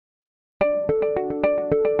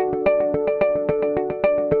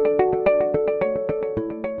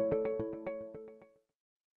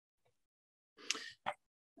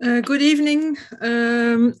Good evening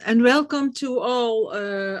and welcome to all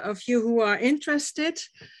of you who are interested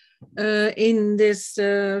in this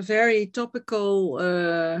very topical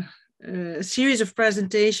series of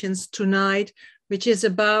presentations tonight, which is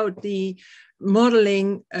about the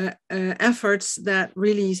modeling efforts that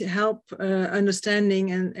really help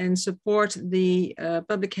understanding and support the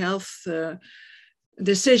public health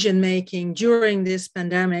decision-making during this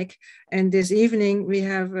pandemic. And this evening we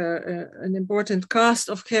have an important cast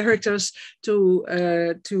of characters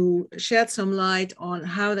to shed some light on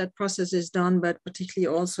how that process is done, but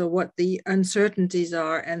particularly also what the uncertainties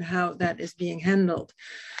are and how that is being handled.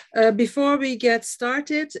 Before we get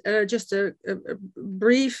started, just a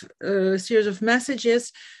brief series of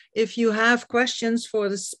messages. If you have questions for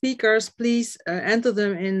the speakers, please enter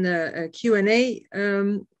them in the Q&A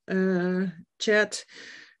chat,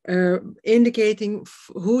 indicating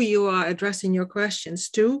who you are addressing your questions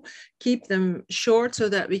to. Keep them short so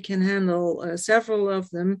that we can handle several of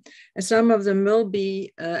them. And some of them will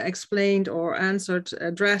be explained or answered,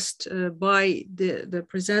 addressed by the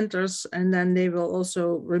presenters, and then they will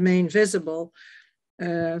also remain visible.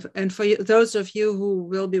 And for those of you who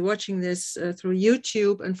will be watching this through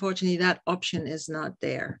YouTube, unfortunately, that option is not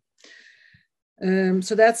there.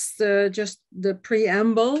 So that's just the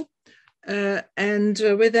preamble.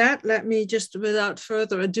 With that, let me just, without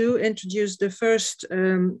further ado, introduce the first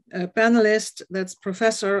panelist. That's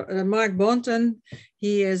Professor Mark Bonten.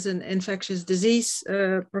 He is an infectious disease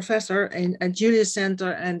professor at Julius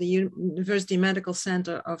Center and the University Medical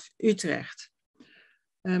Center of Utrecht.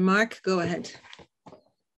 Mark, go ahead.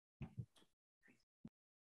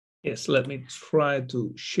 Yes, let me try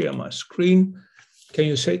to share my screen. Can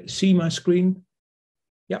you see my screen?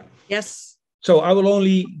 Yeah. Yes. So I will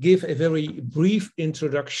only give a very brief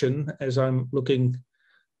introduction as I'm looking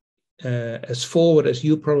as forward as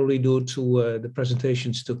you probably do to the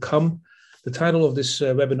presentations to come. The title of this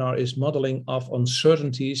webinar is Modeling of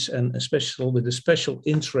Uncertainties, and especially with a special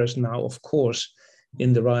interest now, of course,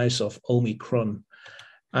 in the rise of Omicron.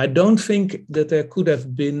 I don't think that there could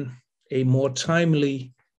have been a more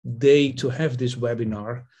timely day to have this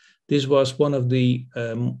webinar. This was one of the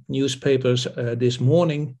newspapers this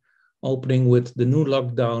morning, opening with the new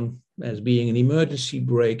lockdown as being an emergency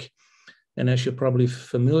break. And as you're probably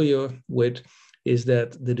familiar with, is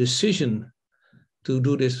that the decision to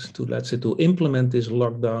do this, to implement this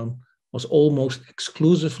lockdown was almost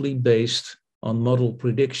exclusively based on model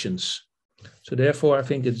predictions. So therefore, I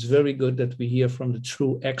think it's very good that we hear from the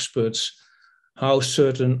true experts how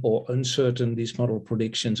certain or uncertain these model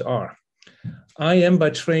predictions are. I am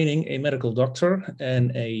by training a medical doctor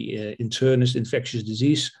and an internist infectious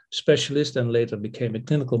disease specialist, and later became a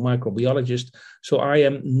clinical microbiologist. So I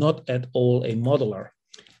am not at all a modeler.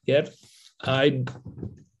 Yet I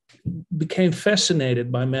became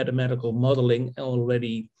fascinated by mathematical modeling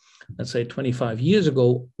already, let's say 25 years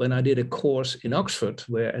ago, when I did a course in Oxford,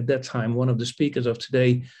 where at that time one of the speakers of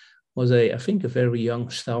today was I think a very young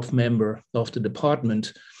staff member of the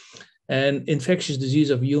department. And infectious disease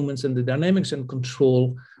of humans and the dynamics and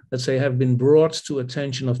control, let's say, have been brought to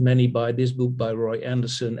attention of many by this book by Roy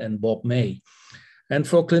Anderson and Bob May. And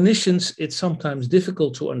for clinicians, it's sometimes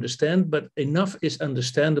difficult to understand, but enough is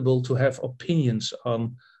understandable to have opinions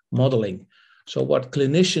on modeling. So what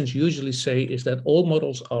clinicians usually say is that all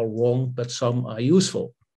models are wrong, but some are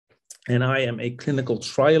useful. And I am a clinical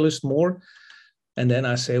trialist more. And then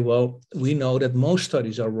I say, well, we know that most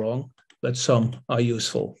studies are wrong, but some are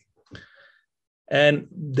useful. And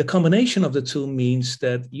the combination of the two means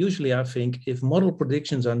that usually I think if model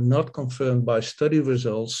predictions are not confirmed by study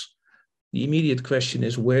results, the immediate question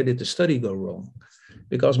is, where did the study go wrong?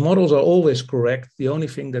 Because models are always correct. The only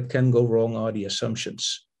thing that can go wrong are the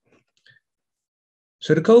assumptions.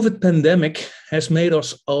 So the COVID pandemic has made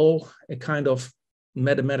us all a kind of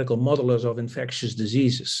mathematical modelers of infectious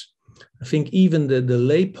diseases. I think even the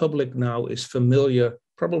lay public now is familiar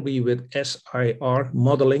probably with SIR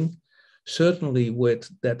modeling, certainly with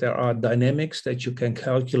that there are dynamics that you can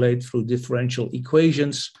calculate through differential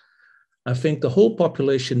equations. I think the whole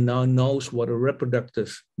population now knows what a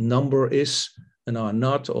reproductive number is, an R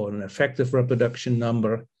naught or an effective reproduction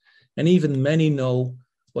number. And even many know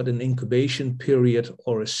what an incubation period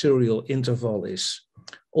or a serial interval is.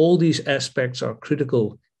 All these aspects are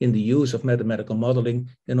critical in the use of mathematical modeling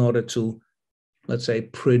in order to, let's say,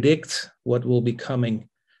 predict what will be coming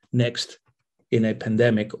next in a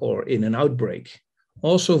pandemic or in an outbreak.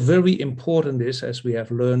 Also very important is, as we have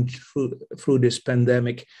learned through this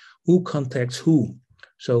pandemic, who contacts who.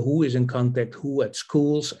 So who is in contact who at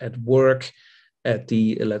schools, at work, at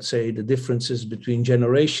the, let's say, the differences between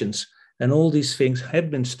generations. And all these things have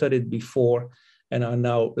been studied before, and are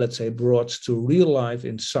now, let's say, brought to real life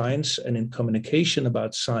in science and in communication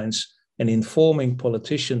about science and informing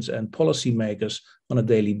politicians and policymakers on a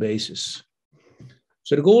daily basis.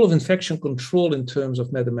 So the goal of infection control in terms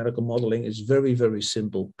of mathematical modeling is very, very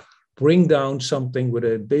simple. Bring down something with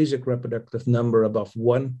a basic reproductive number above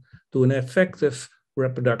 1 to an effective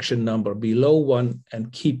reproduction number below 1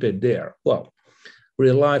 and keep it there. Well,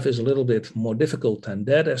 real life is a little bit more difficult than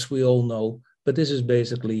that, as we all know, but this is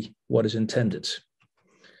basically what is intended.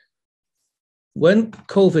 When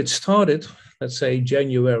COVID started, let's say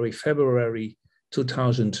January, February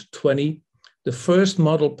 2020, the first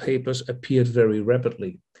model papers appeared very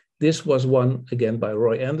rapidly. This was one, again, by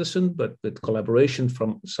Roy Anderson, but with collaboration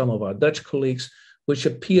from some of our Dutch colleagues, which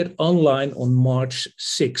appeared online on March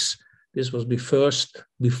 6. This was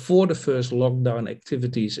before the first lockdown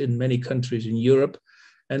activities in many countries in Europe.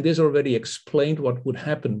 And this already explained what would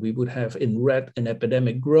happen. We would have in red an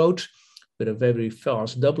epidemic growth with a very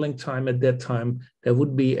fast doubling time at that time. There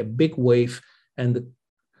would be a big wave, and the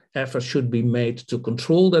effort should be made to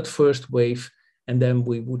control that first wave. And then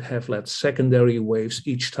we would have secondary waves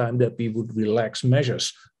each time that we would relax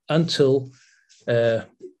measures until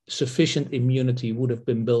sufficient immunity would have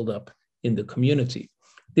been built up in the community.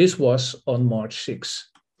 This was on March 6.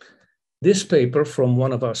 This paper from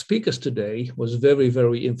one of our speakers today was very,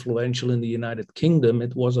 very influential in the United Kingdom.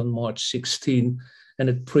 It was on March 16, and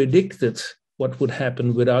it predicted what would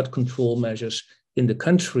happen without control measures in the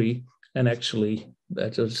country. And actually,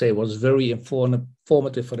 as I say, was very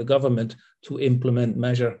informative for the government to implement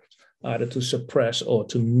measures either to suppress or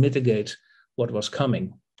to mitigate what was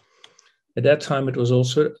coming. At that time, it was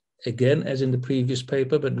also, again, as in the previous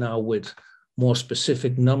paper, but now with more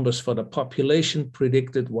specific numbers for the population,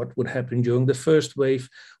 predicted what would happen during the first wave,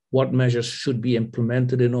 what measures should be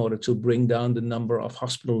implemented in order to bring down the number of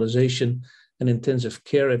hospitalization and intensive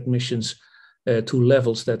care admissions to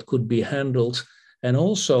levels that could be handled, and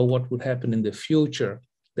also what would happen in the future,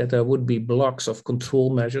 that there would be blocks of control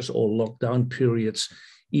measures or lockdown periods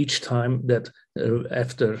each time that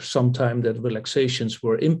after some time that relaxations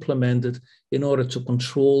were implemented in order to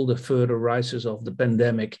control the further rises of the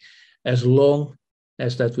pandemic, as long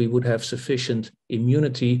as that we would have sufficient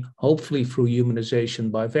immunity, hopefully through immunization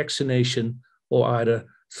by vaccination or either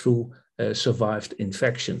through survived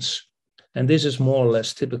infections. And this is more or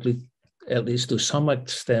less typically, at least to some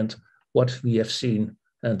extent, what we have seen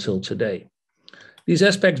until today. These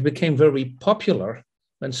aspects became very popular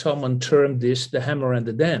when someone termed this the hammer and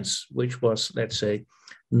the dance, which was, let's say,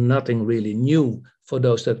 nothing really new for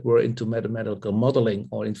those that were into mathematical modeling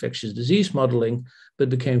or infectious disease modeling, but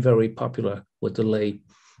became very popular with the lay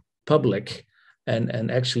public.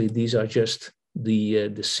 And actually, these are just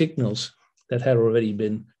the signals that had already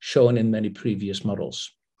been shown in many previous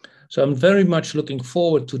models. So I'm very much looking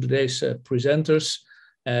forward to today's presenters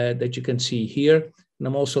that you can see here. And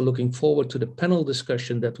I'm also looking forward to the panel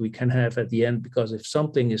discussion that we can have at the end, because if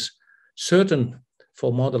something is certain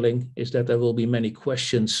for modeling is that there will be many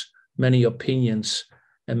questions, many opinions,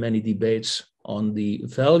 and many debates on the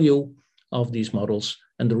value of these models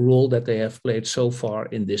and the role that they have played so far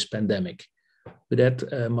in this pandemic. With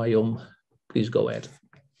that, Marion, please go ahead.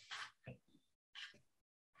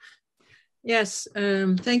 Yes,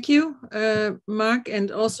 thank you, Mark. And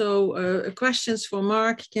also questions for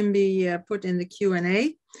Mark can be put in the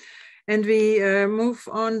Q&A. And we move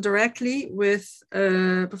on directly with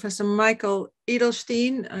Professor Michael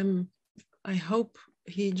Edelstein. I hope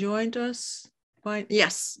he joined us.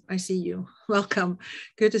 Yes, I see you. Welcome.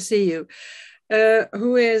 Good to see you.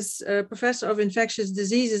 Who is Professor of Infectious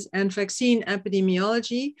Diseases and Vaccine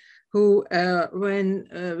Epidemiology, who, when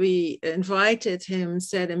we invited him,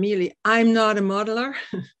 said immediately, I'm not a modeler,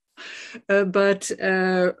 but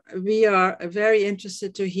we are very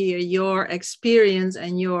interested to hear your experience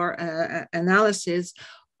and your analysis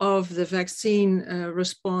of the vaccine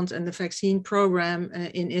response and the vaccine program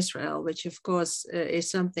in Israel, which of course is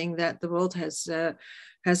something that the world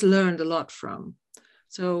has learned a lot from.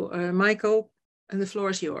 So Michael, and the floor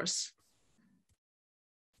is yours.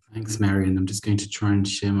 Thanks, Marion. I'm just going to try and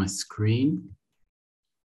share my screen.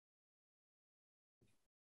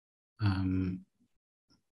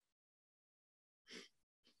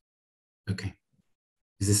 Okay.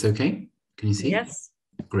 Is this okay? Can you see? Yes.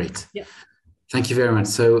 Great. Yeah. Thank you very much.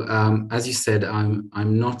 So, as you said, I'm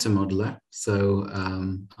not a modeler, so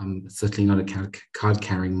I'm certainly not a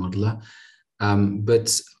card-carrying modeler.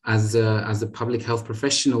 But as a public health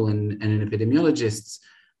professional and an epidemiologist,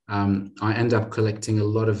 I end up collecting a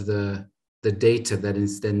lot of the data that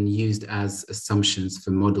is then used as assumptions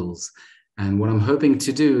for models. And what I'm hoping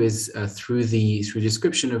to do is through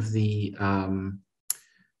description of the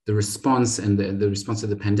the response and the response to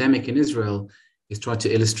the pandemic in Israel is try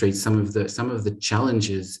to illustrate some of the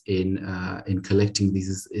challenges in collecting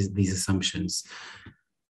these assumptions.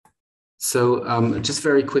 So just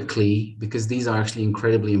very quickly, because these are actually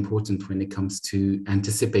incredibly important when it comes to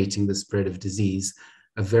anticipating the spread of disease,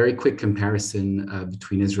 a very quick comparison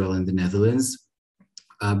between Israel and the Netherlands,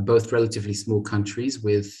 both relatively small countries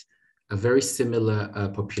with a very similar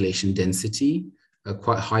population density,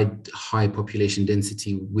 quite high population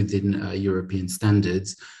density within European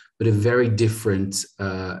standards, but a very different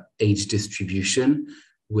age distribution,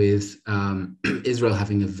 with Israel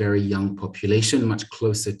having a very young population, much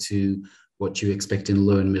closer to what you expect in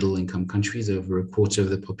low and middle income countries, over a quarter of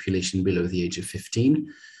the population below the age of 15.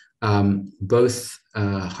 Both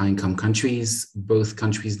high income countries, both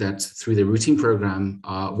countries that through the routine program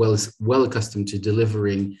are well accustomed to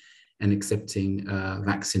delivering and accepting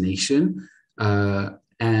vaccination.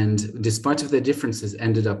 And despite of their differences,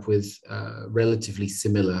 ended up with relatively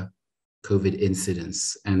similar COVID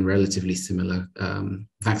incidence and relatively similar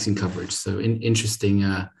vaccine coverage. So interesting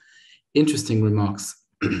remarks.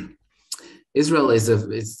 Israel is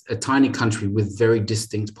a tiny country with very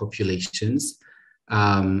distinct populations.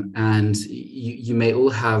 And you may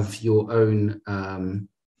all have your own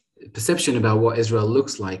perception about what Israel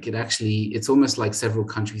looks like. It's almost like several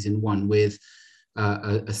countries in one, with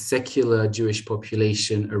a secular Jewish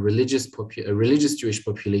population, a religious Jewish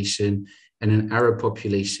population, and an Arab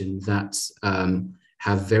population that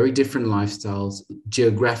have very different lifestyles,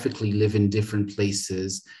 geographically live in different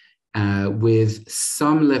places, with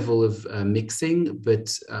some level of mixing,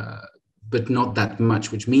 but not that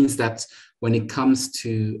much, which means that when it comes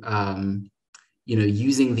to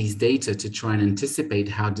using these data to try and anticipate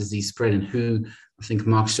how disease spread and who, I think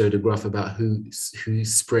Mark showed a graph about who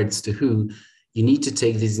spreads to who, you need to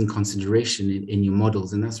take these in consideration in your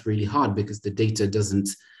models. And that's really hard because the data doesn't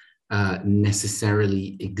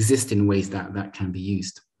necessarily exist in ways that can be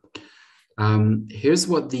used. Here's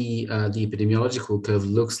what the epidemiological curve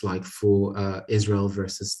looks like for Israel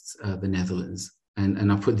versus the Netherlands. And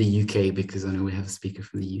I'll put the UK because I know we have a speaker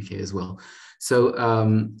from the UK as well. So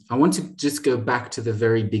I want to just go back to the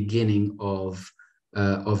very beginning of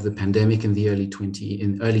the pandemic in the early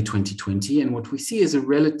 2020, and what we see is a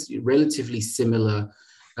relatively similar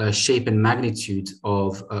shape and magnitude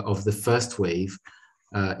of the first wave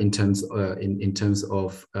in terms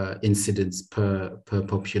of incidence per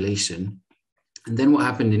population. And then what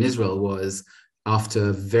happened in Israel was,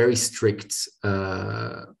 after very strict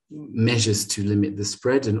measures to limit the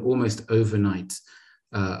spread, and almost overnight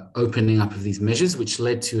opening up of these measures, which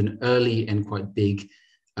led to an early and quite big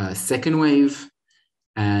second wave,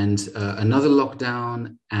 and another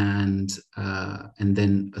lockdown, and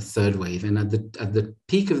then a third wave. And at the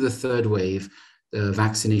peak of the third wave, the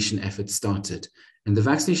vaccination efforts started. And the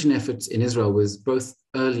vaccination efforts in Israel was both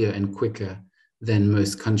earlier and quicker than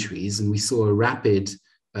most countries. And we saw a rapid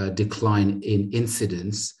decline in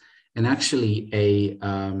incidence, and actually a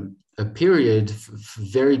period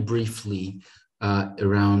very briefly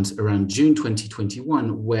around June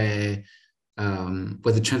 2021 where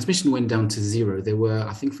the transmission went down to zero. There were,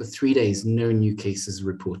 I think, for 3 days, no new cases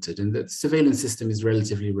reported, and the surveillance system is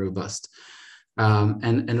relatively robust.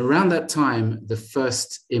 And around that time, the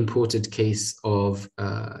first imported case of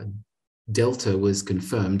Delta was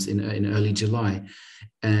confirmed in early July.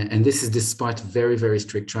 And this is despite very, very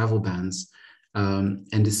strict travel bans.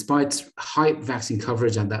 And despite high vaccine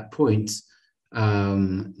coverage at that point,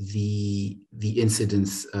 the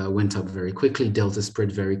incidence went up very quickly. Delta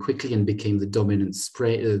spread very quickly and became the dominant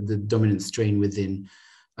strain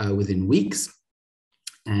within weeks.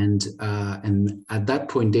 And at that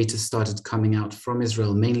point, data started coming out from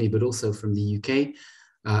Israel mainly, but also from the UK,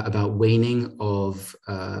 about waning of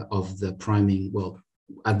the priming. Well,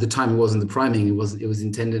 at the time it wasn't the priming; it was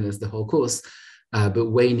intended as the whole course,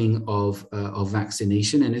 but waning of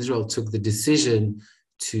vaccination. And Israel took the decision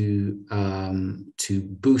to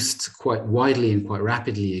boost quite widely and quite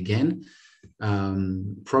rapidly again.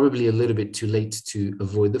 Probably a little bit too late to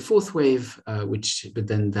avoid the fourth wave, but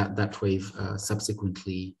then that wave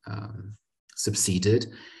subsequently subsided.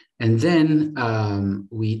 And then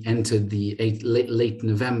we entered the late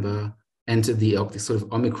November, entered the sort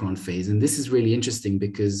of Omicron phase. And this is really interesting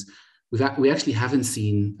because we actually haven't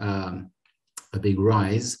seen a big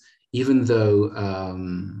rise, even though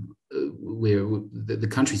the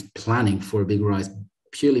country's planning for a big rise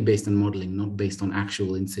purely based on modeling, not based on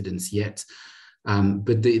actual incidence yet.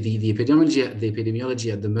 But the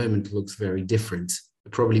epidemiology at the moment looks very different.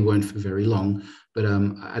 It probably won't for very long, but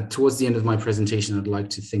towards the end of my presentation, I'd like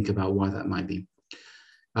to think about why that might be.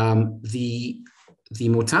 The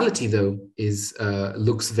mortality, though,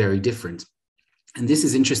 looks very different. And this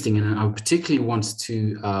is interesting, and I particularly want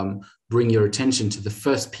to bring your attention to the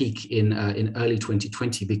first peak in early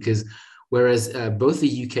 2020, because whereas both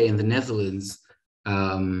the UK and the Netherlands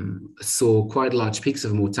saw quite large peaks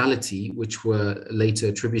of mortality, which were later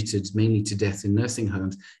attributed mainly to deaths in nursing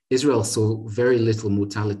homes, Israel saw very little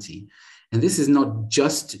mortality. And this is not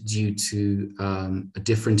just due to a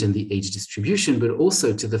difference in the age distribution, but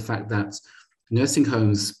also to the fact that nursing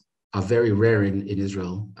homes are very rare in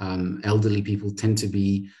Israel. Elderly people tend to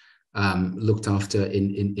be looked after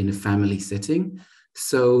in a family setting.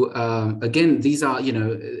 So again, these are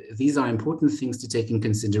important things to take in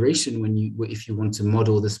consideration if you want to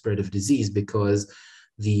model the spread of disease, because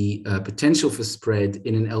the potential for spread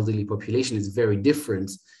in an elderly population is very different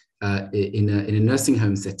in a nursing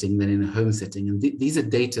home setting than in a home setting. And these are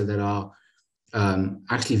data that are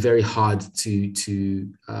actually very hard to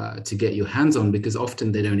get your hands on, because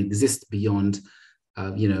often they don't exist beyond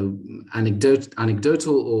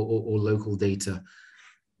anecdotal or local data.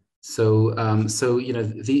 So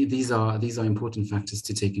these are important factors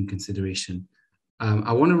to take in consideration.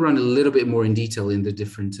 I want to run a little bit more in detail in the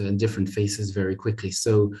different phases very quickly.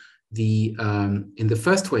 So in the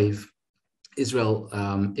first wave, Israel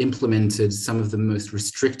implemented some of the most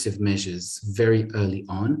restrictive measures very early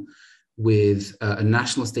on, with a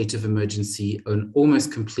national state of emergency, an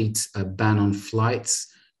almost complete ban on flights,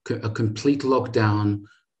 a complete lockdown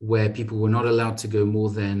where people were not allowed to go more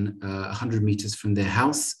than 100 meters from their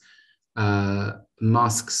house,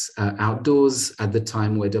 masks outdoors at the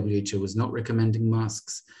time where WHO was not recommending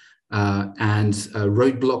masks, and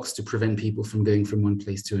roadblocks to prevent people from going from one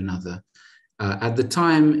place to another. At the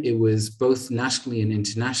time, it was both nationally and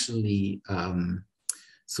internationally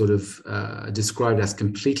described as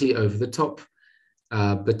completely over the top.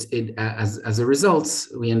 But as a result,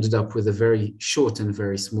 we ended up with a very short and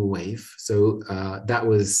very small wave. So that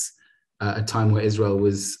was a time where Israel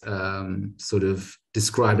was sort of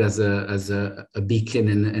described as a beacon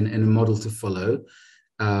and a model to follow.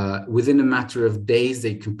 Within a matter of days,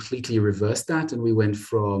 they completely reversed that, and we went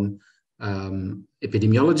from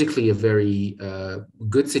epidemiologically a very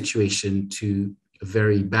good situation to a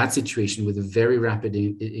very bad situation with a very rapid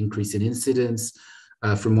increase in incidence,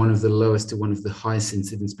 from one of the lowest to one of the highest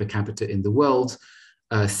incidence per capita in the world,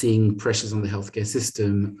 seeing pressures on the healthcare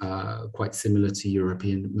system quite similar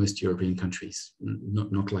to most European countries,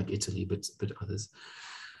 not like Italy, but others.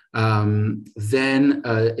 Then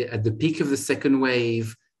at the peak of the second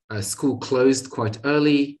wave, school closed quite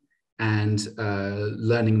early and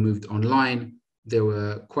learning moved online. There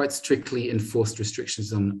were quite strictly enforced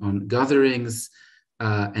restrictions on gatherings.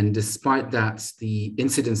 And despite that, the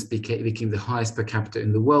incidence became the highest per capita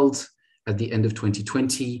in the world at the end of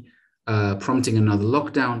 2020, prompting another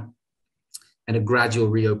lockdown and a gradual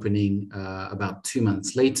reopening about 2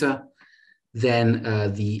 months later. Then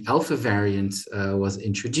the Alpha variant was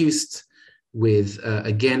introduced with,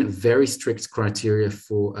 again, very strict criteria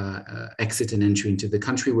for exit and entry into the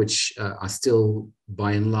country, which are still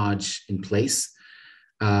by and large in place.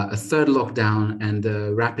 A third lockdown and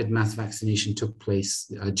rapid mass vaccination took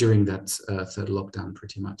place during that third lockdown,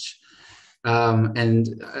 pretty much.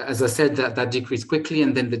 And as I said, that decreased quickly,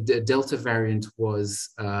 and then the Delta variant was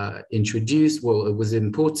introduced. Well, it was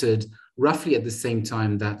imported roughly at the same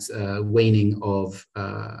time that waning of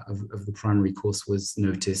the primary course was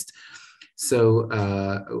noticed. So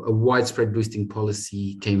a widespread boosting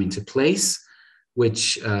policy came into place,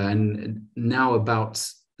 which and now about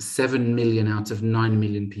 7 million out of 9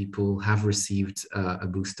 million people have received a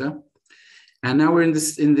booster. And now we're in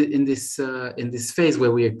this phase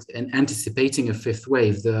where we're anticipating a fifth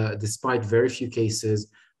wave. Despite very few cases,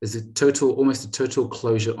 there's almost a total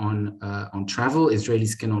closure on travel.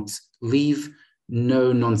 Israelis cannot leave.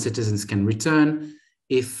 No non-citizens can return.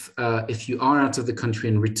 If you are out of the country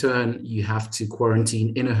and return, you have to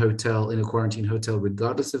quarantine in a quarantine hotel,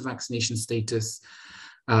 regardless of vaccination status.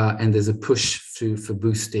 And there's a push for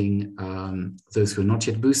boosting those who are not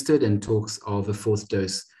yet boosted, and talks of a fourth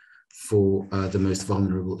dose for the most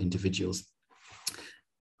vulnerable individuals.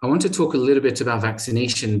 I want to talk a little bit about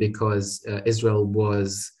vaccination, because Israel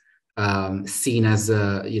was seen as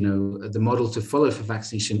the model to follow for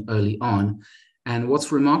vaccination early on. And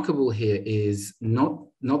what's remarkable here is not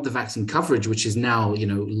the vaccine coverage, which is now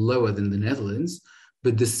lower than the Netherlands,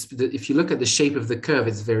 but if you look at the shape of the curve,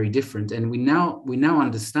 it's very different. And we now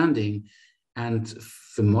understanding, and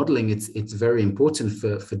for modeling, it's very important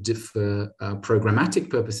for programmatic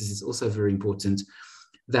purposes. It's also very important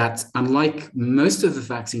that, unlike most of the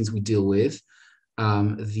vaccines we deal with,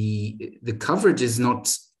 the coverage is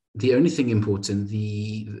not the only thing important.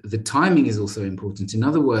 The timing is also important. In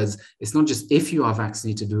other words, it's not just if you are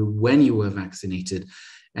vaccinated, but when you were vaccinated.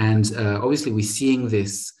 And obviously, we're seeing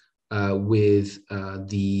this with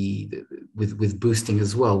boosting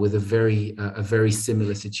as well, with a very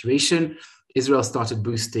similar situation. Israel started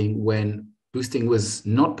boosting when boosting was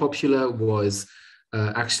not popular, was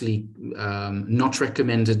actually not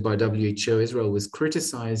recommended by WHO. Israel was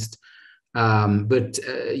criticized. But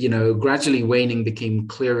gradually waning became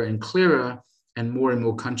clearer and clearer, and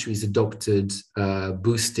more countries adopted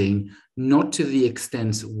boosting, not to the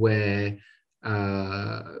extent where,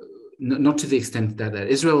 not to the extent that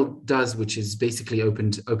Israel does, which is basically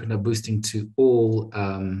opened up boosting to all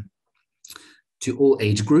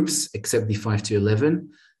age groups except the 5 to 11.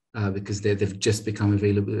 Because they've just become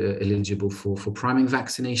eligible for priming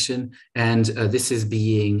vaccination, and this is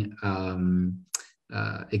being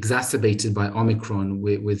exacerbated by Omicron,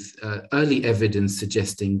 with early evidence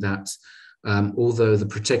suggesting that although the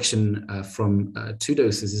protection from 2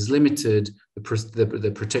 doses is limited,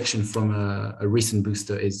 the protection from a recent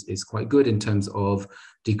booster is quite good in terms of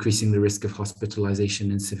decreasing the risk of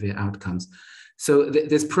hospitalization and severe outcomes. So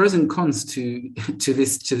there's pros and cons to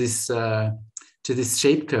this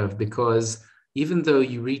shape curve, because even though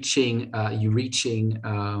you're reaching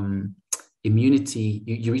immunity,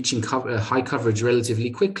 you're reaching high coverage relatively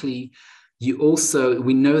quickly,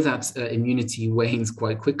 we know that immunity wanes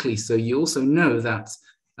quite quickly. So you also know that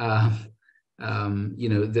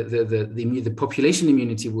the population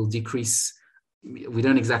immunity will decrease. We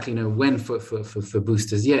don't exactly know when for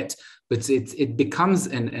boosters yet, but it becomes,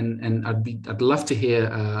 and I'd love to hear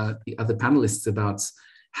the other panelists about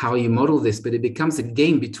how you model this, but it becomes a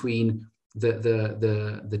game between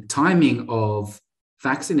the timing of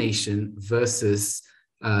vaccination versus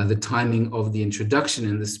the timing of the introduction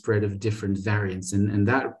and the spread of different variants, and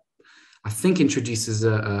that I think introduces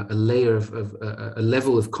a layer of a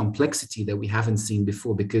level of complexity that we haven't seen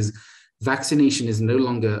before, because vaccination is no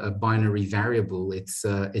longer a binary variable; it's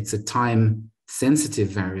a time-sensitive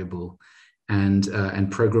variable. And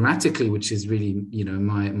programmatically, which is really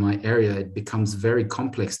my area, it becomes very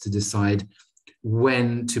complex to decide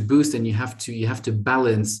when to boost, and you have to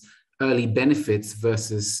balance early benefits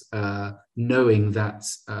versus knowing that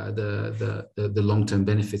the long-term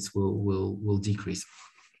benefits will decrease.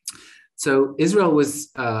 So Israel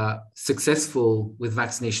was successful with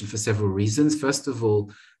vaccination for several reasons. First of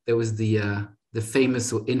all, there was the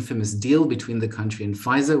famous or infamous deal between the country and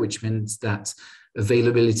Pfizer, which means that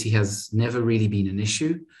availability has never really been an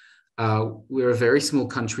issue. We're a very small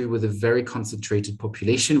country with a very concentrated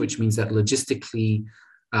population, which means that logistically,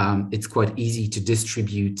 it's quite easy to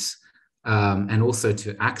distribute and also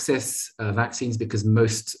to access vaccines, because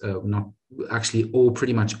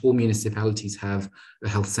pretty much all municipalities have a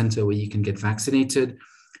health center where you can get vaccinated.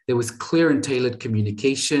 There was clear and tailored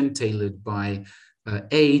communication, tailored by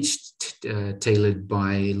age, tailored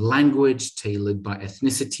by language, tailored by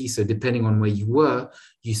ethnicity. So depending on where you were,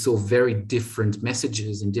 you saw very different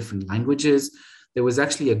messages in different languages. There was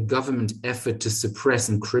actually a government effort to suppress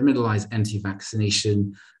and criminalize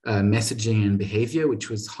anti-vaccination messaging and behavior, which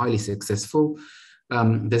was highly successful.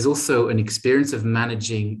 There's also an experience of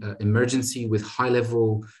managing emergency with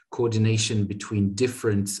high-level coordination between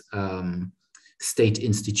different state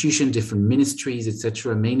institutions, different ministries,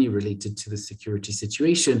 etc., mainly related to the security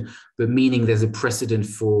situation, but meaning there's a precedent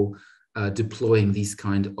for deploying these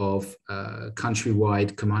kind of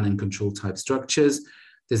countrywide command and control type structures.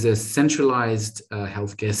 There's a centralized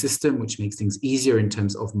healthcare system, which makes things easier in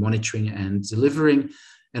terms of monitoring and delivering,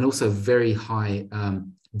 and also very high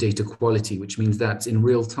data quality, which means that in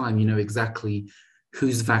real time, you know exactly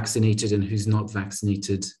who's vaccinated and who's not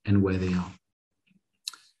vaccinated and where they are.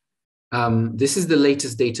 This is the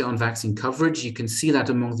latest data on vaccine coverage. You can see that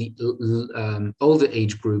among the older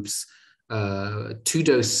age groups,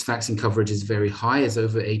 2-dose vaccine coverage is very high, it's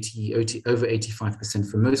over 85%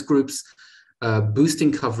 for most groups.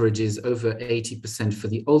 Boosting coverage is over 80% for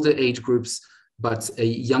the older age groups, but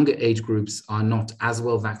younger age groups are not as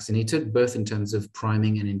well vaccinated, both in terms of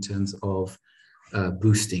priming and in terms of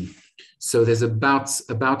boosting. So there's about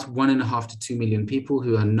 1.5 to 2 million people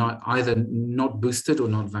who are either not boosted or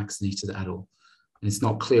not vaccinated at all. And it's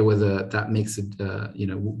not clear whether that makes it,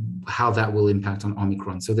 how that will impact on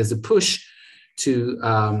Omicron. So there's a push to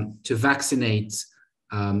vaccinate,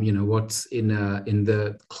 what's in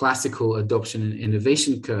the classical adoption and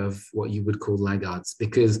innovation curve, what you would call laggards,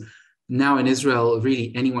 because now in Israel,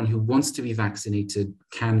 really anyone who wants to be vaccinated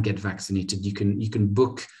can get vaccinated. You can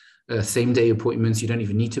book same-day appointments. You don't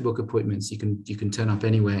even need to book appointments. You can turn up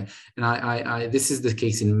anywhere. And this is the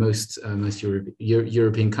case in most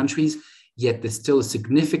European countries. yet there's still a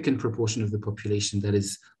significant proportion of the population that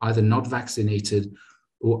is either not vaccinated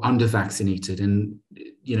or under-vaccinated. And,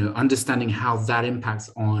 understanding how that impacts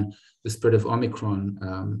on the spread of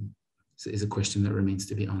Omicron is a question that remains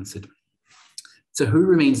to be answered. So who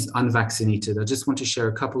remains unvaccinated? I just want to share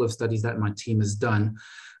a couple of studies that my team has done.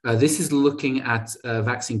 This is looking at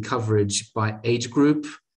vaccine coverage by age group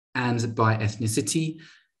and by ethnicity.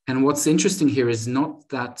 And what's interesting here is not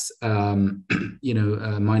that,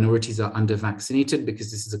 minorities are under-vaccinated,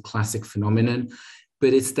 because this is a classic phenomenon,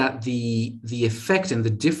 but it's that the effect and the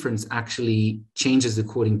difference actually changes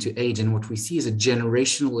according to age. And what we see is a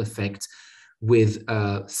generational effect with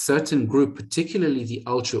a certain group, particularly the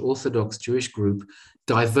ultra-Orthodox Jewish group,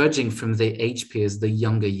 diverging from their age peers the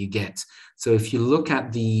younger you get. So if you look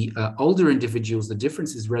at the older individuals, the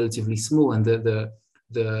difference is relatively small, and the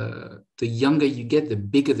younger you get, the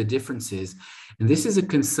bigger the difference is. And this is a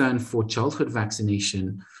concern for childhood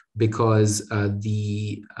vaccination, because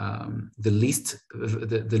the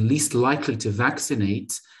least likely to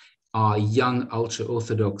vaccinate are young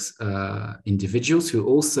ultra-Orthodox individuals who are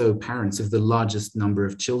also parents of the largest number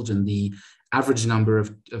of children. The average number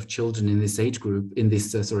of children in this age group, in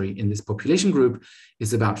this population group,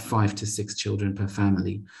 is about 5 to 6 children per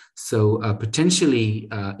family. So potentially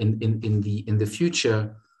in the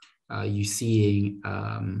future, you're seeing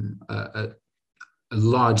a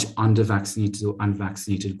large under-vaccinated or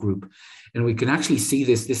unvaccinated group. And we can actually see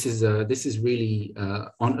this. This is really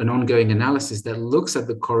an ongoing analysis that looks at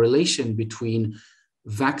the correlation between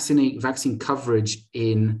vaccine coverage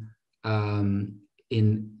in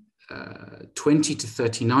 20 to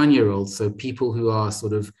 39-year-olds, so people who are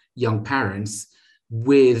sort of young parents,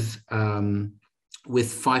 with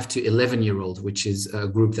 5 to 11-year-olds, which is a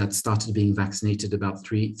group that started being vaccinated about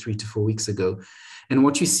three to 4 weeks ago. And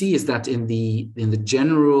what you see is that in the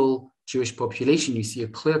general Jewish population, you see a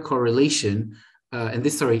clear correlation.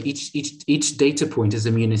 Each data point is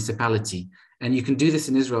a municipality. And you can do this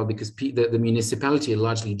in Israel because the municipality are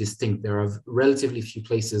largely distinct. There are relatively few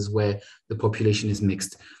places where the population is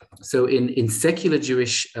mixed. So in secular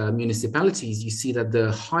Jewish municipalities, you see that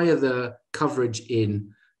the higher the coverage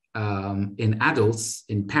in adults,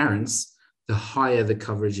 in parents, the higher the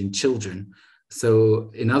coverage in children.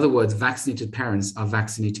 So in other words, vaccinated parents are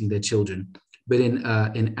vaccinating their children. But in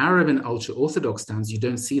Arab and ultra-Orthodox towns, you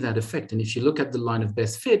don't see that effect. And if you look at the line of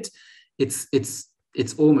best fit, it's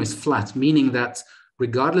almost flat, meaning that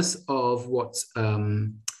regardless of what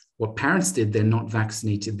parents did, they're not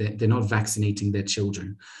vaccinated. They're not vaccinating their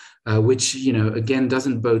children, which again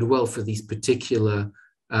doesn't bode well for these particular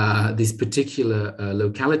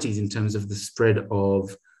localities in terms of the spread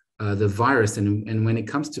of the virus. And when it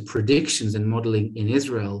comes to predictions and modeling in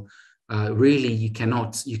Israel, really you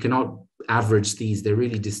cannot average these. They're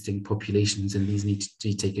really distinct populations, and these need to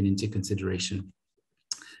be taken into consideration.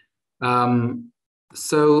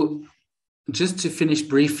 So just to finish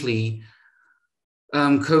briefly,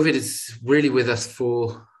 COVID is really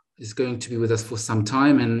is going to be with us for some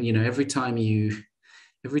time. And, every time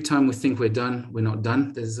we think we're done, we're not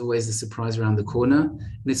done. There's always a surprise around the corner.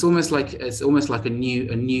 And it's almost like a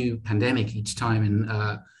new pandemic each time.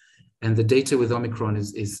 And the data with Omicron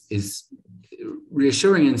is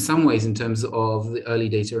reassuring in some ways in terms of the early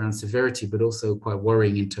data around severity, but also quite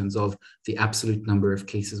worrying in terms of the absolute number of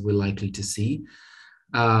cases we're likely to see.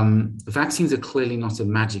 Vaccines are clearly not a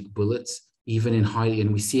magic bullet,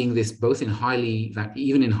 and we're seeing this both in highly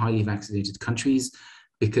vaccinated countries,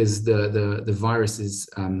 because the virus is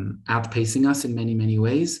outpacing us in many, many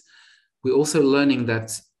ways. We're also learning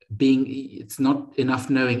that it's not enough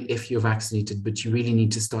knowing if you're vaccinated, but you really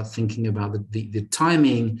need to start thinking about the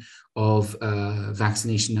timing of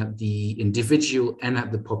vaccination at the individual and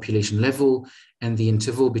at the population level, and the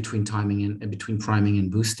interval between between priming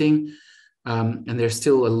and boosting. And there's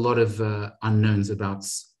still a lot of unknowns about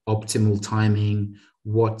optimal timing,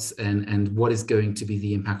 what is going to be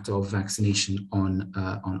the impact of vaccination on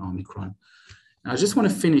Omicron. I just want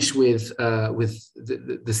to finish with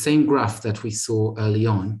the same graph that we saw early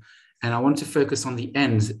on, and I want to focus on the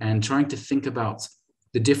end and trying to think about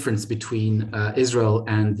the difference between Israel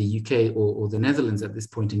and the UK or the Netherlands at this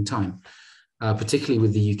point in time, particularly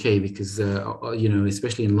with the UK, because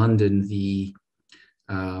especially in London, the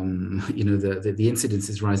incidence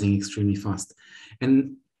is rising extremely fast.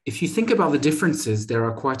 And if you think about the differences, there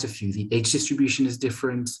are quite a few. The age distribution is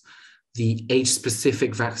different. The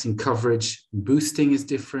age-specific vaccine coverage boosting is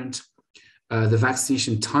different. The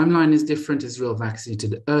vaccination timeline is different. Israel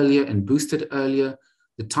vaccinated earlier and boosted earlier.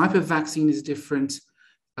 The type of vaccine is different.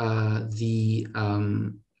 The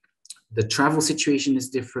travel situation is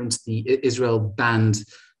different. Israel banned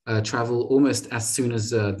travel almost as soon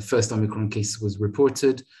as the first Omicron case was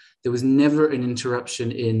reported. There was never an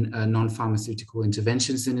interruption in non-pharmaceutical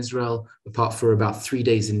interventions in Israel, apart for about 3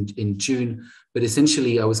 days in June. But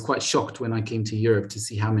essentially, I was quite shocked when I came to Europe to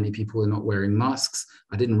see how many people are not wearing masks.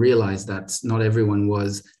 I didn't realize that not everyone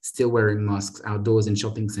was still wearing masks outdoors in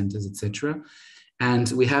shopping centers, etc.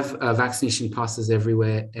 And we have vaccination passes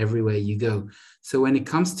everywhere you go. So when it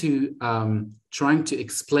comes to trying to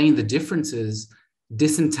explain the differences,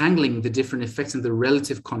 disentangling the different effects and the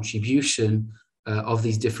relative contribution of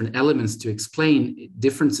these different elements to explain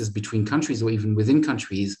differences between countries or even within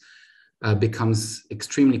countries becomes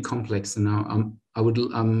extremely complex. And now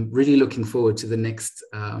I'm really looking forward to the next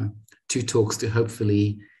 2 talks to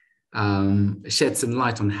hopefully shed some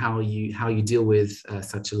light on how you deal with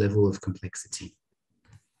such a level of complexity.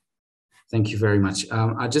 Thank you very much.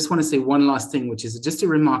 I just want to say one last thing, which is just a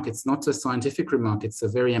remark. It's not a scientific remark, it's a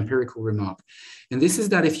very empirical remark. And this is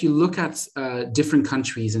that if you look at different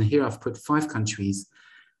countries, and here I've put 5 countries,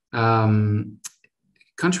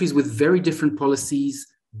 countries with very different policies,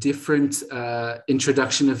 different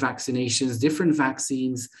introduction of vaccinations, different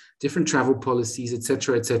vaccines, different travel policies, et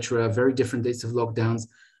cetera, very different dates of lockdowns.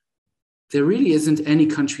 There really isn't any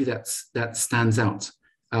country that stands out.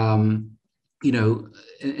 You know,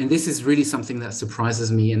 and this is really something that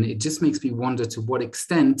surprises me, and it just makes me wonder to what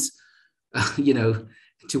extent, you know,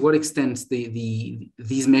 to what extent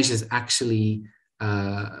these measures actually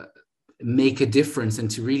make a difference,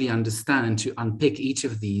 and to really understand and to unpick each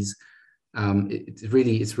of these.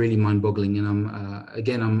 It's really mind-boggling, and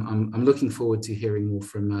I'm looking forward to hearing more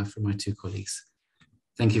from my 2 colleagues.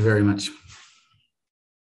 Thank you very much.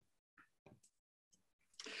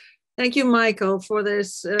 Thank you, Michael, for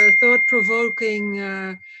this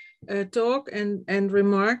thought-provoking talk and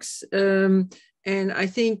remarks. And I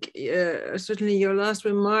think certainly your last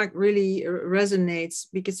remark really resonates,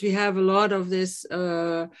 because we have a lot of this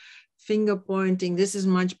finger pointing, this is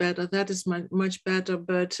much better, that is much better.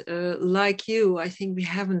 But like you, I think we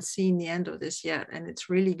haven't seen the end of this yet. And it's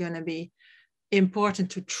really going to be important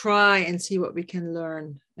to try and see what we can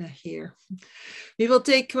learn here. We will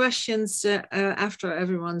take questions after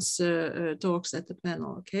everyone's talks at the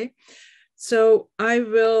panel, okay? So I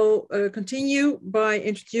will continue by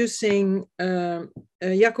introducing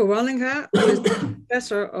Jacco Wallinga, who is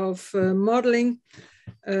professor of modeling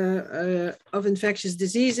of infectious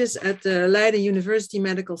diseases at the Leiden University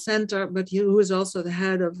Medical Center, but who is also the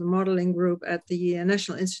head of the modeling group at the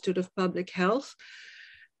National Institute of Public Health.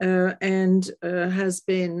 And has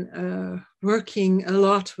been working a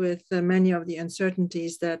lot with many of the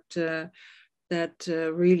uncertainties that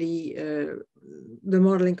really the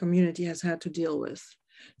modeling community has had to deal with.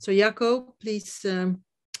 So Jacco, please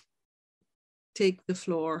take the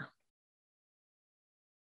floor.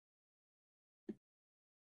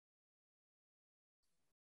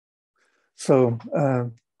 So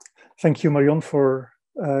thank you, Marion, for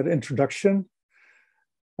the introduction.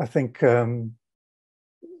 I think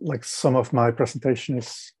like some of my presentation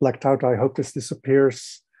is blacked out. I hope this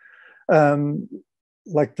disappears. I would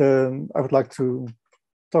like to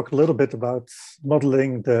talk a little bit about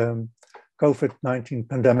modeling the COVID-19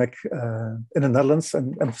 pandemic in the Netherlands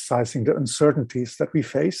and emphasizing the uncertainties that we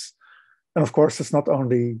face. And of course, it's not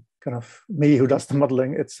only kind of me who does the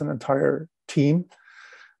modeling, it's an entire team.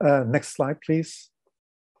 Next slide, please.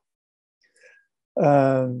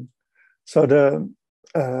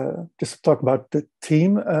 Just to talk about the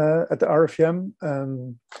team at the RIVM,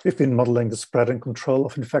 we've been modeling the spread and control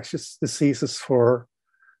of infectious diseases for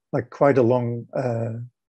like quite a long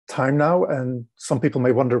time now. And some people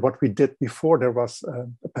may wonder what we did before there was a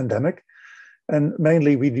pandemic. And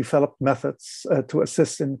mainly we developed methods to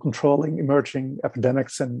assist in controlling emerging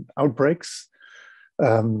epidemics and outbreaks.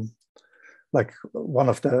 Like one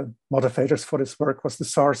of the motivators for this work was the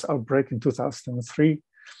SARS outbreak in 2003.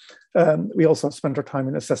 We also spent our time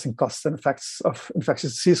in assessing costs and effects of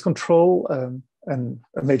infectious disease control, and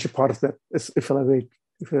a major part of that is the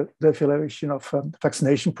evaluation of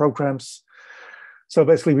vaccination programs. So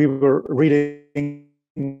basically, we were reading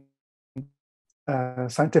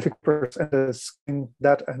scientific papers and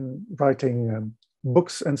that, and writing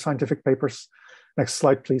books and scientific papers. Next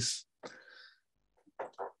slide, please.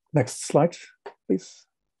 Next slide, please.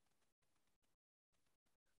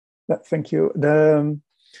 Yeah, thank you.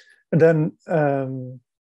 And then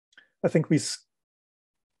I think we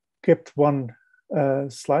skipped one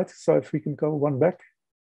slide. So if we can go one back.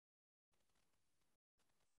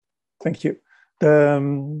 Thank you.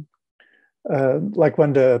 Like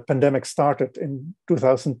when the pandemic started in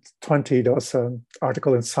 2020, there was an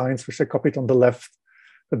article in Science, which I copied on the left,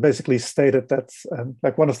 that basically stated that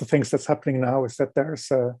like one of the things that's happening now is that there's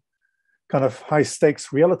a kind of high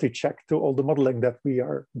stakes reality check to all the modeling that we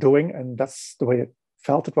are doing. And that's the way it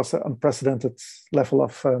felt. It was an unprecedented level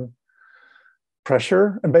of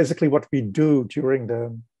pressure. And basically what we do during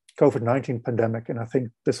the COVID-19 pandemic, and I think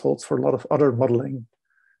this holds for a lot of other modeling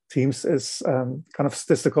teams, is kind of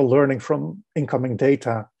statistical learning from incoming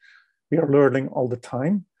data. We are learning all the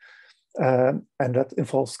time. And that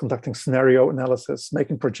involves conducting scenario analysis,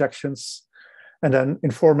 making projections, and then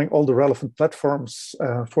informing all the relevant platforms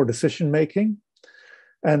for decision making,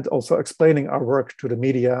 and also explaining our work to the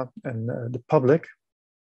media and the public.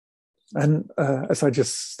 And as I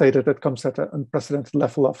just stated, it comes at an unprecedented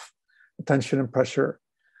level of attention and pressure.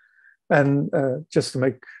 And just to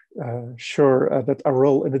make sure that our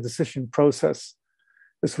role in the decision process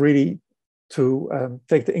is really to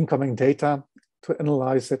take the incoming data, to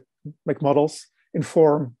analyze it, make models,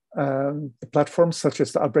 inform the platforms such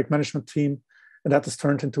as the outbreak management team, and that is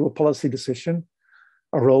turned into a policy decision.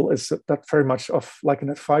 Our role is that very much of like an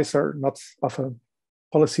advisor, not of a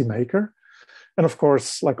policymaker. And of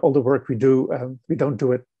course, like all the work we do, we don't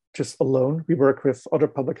do it just alone. We work with other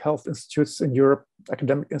public health institutes in Europe,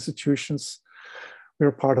 academic institutions.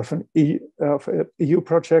 We're part of an EU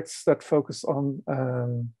projects that focus on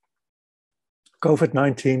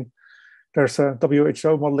COVID-19. There's a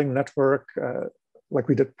WHO modeling network, like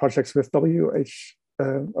we did projects with WHO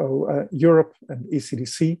Europe and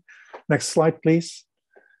ECDC. Next slide, please.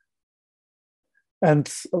 And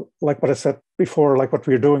like what I said before, like what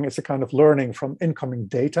we're doing is a kind of learning from incoming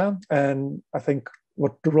data. And I think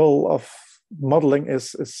what the role of modeling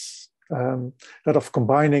is that of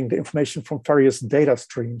combining the information from various data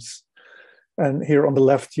streams. And here on the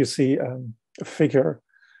left, you see a figure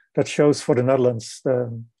that shows for the Netherlands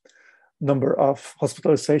the number of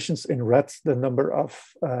hospitalizations in red, the number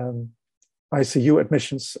of ICU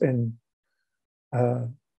admissions in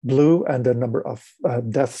blue, and the number of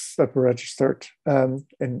deaths that were registered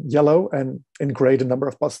in yellow, and in gray, the number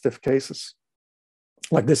of positive cases.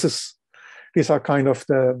 Like these are kind of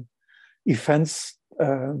the events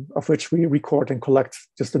of which we record and collect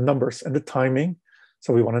just the numbers and the timing.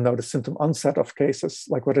 So we want to know the symptom onset of cases,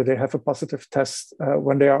 like whether they have a positive test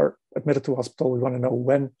when they are admitted to hospital. We want to know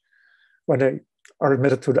when they are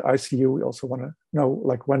admitted to the ICU. We also want to know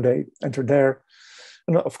like when they enter there.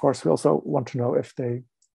 And of course, we also want to know if they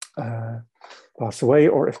pass away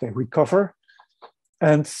or if they recover.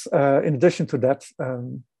 And in addition to that,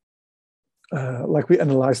 like we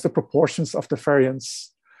analyze the proportions of the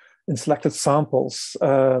variants in selected samples.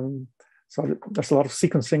 So there's a lot of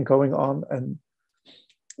sequencing going on, and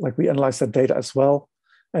like we analyze that data as well.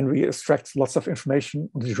 And we extract lots of information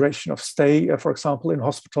on the duration of stay, for example, in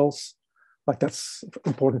hospitals. Like that's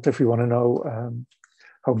important if we want to know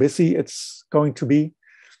how busy it's going to be.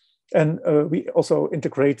 And we also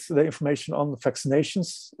integrate the information on the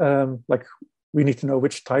vaccinations. Like we need to know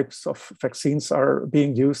which types of vaccines are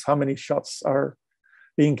being used, how many shots are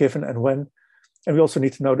being given and when. And we also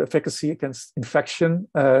need to know the efficacy against infection,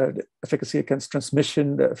 the efficacy against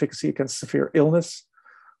transmission, the efficacy against severe illness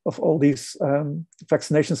of all these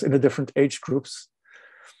vaccinations in the different age groups.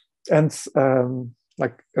 And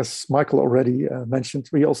like as Michael already mentioned,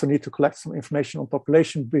 we also need to collect some information on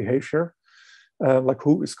population behavior, like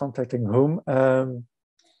who is contacting whom.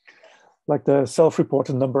 Like the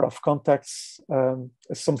self-reported number of contacts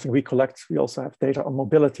is something we collect. We also have data on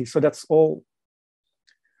mobility. So that's all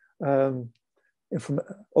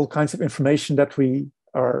kinds of information that we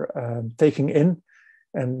are taking in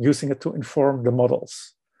and using it to inform the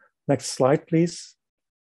models. Next slide, please.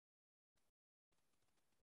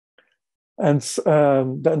 And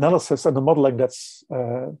the analysis and the modeling that's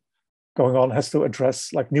going on has to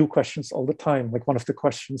address like new questions all the time. Like one of the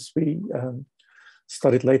questions we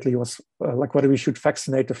studied lately was like whether we should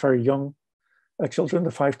vaccinate the very young children,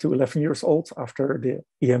 the 5 to 11 years old, after the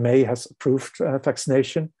EMA has approved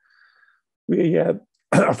vaccination. We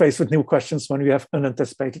are faced with new questions when we have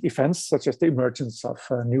unanticipated events, such as the emergence of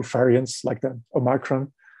new variants like the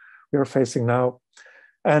omikron we are facing now.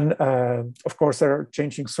 And of course, there are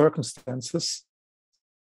changing circumstances,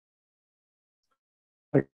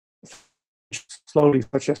 like slowly,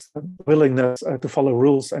 such as the willingness to follow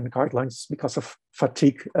rules and guidelines because of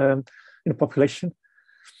fatigue in the population.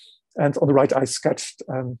 And on the right, I sketched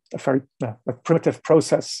a very primitive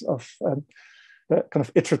process of the kind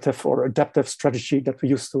of iterative or adaptive strategy that we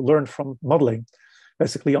use to learn from modeling.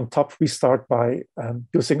 Basically, on top, we start by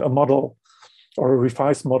using a model or a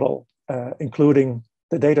revised model, including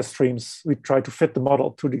the data streams. We try to fit the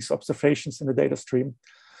model to these observations in the data stream.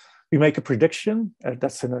 We make a prediction,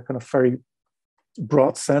 that's in a kind of very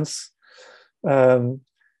broad sense.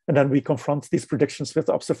 And then we confront these predictions with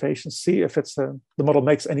the observations, see if it's the model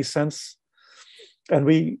makes any sense. And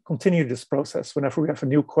we continue this process whenever we have a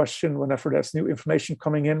new question, whenever there's new information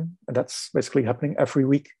coming in, and that's basically happening every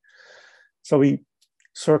week. So we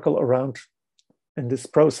circle around in this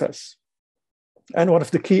process. And one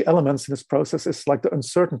of the key elements in this process is like the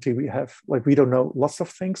uncertainty we have, like we don't know lots of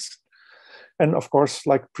things. And of course,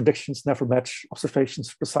 like predictions never match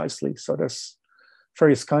observations precisely. So there's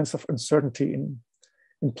various kinds of uncertainty in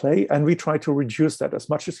play, and we try to reduce that as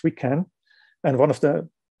much as we can. And one of the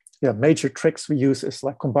major tricks we use is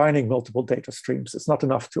like combining multiple data streams. It's not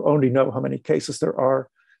enough to only know how many cases there are,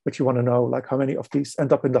 but you want to know like how many of these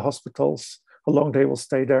end up in the hospitals, how long they will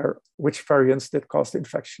stay there, which variants did cause the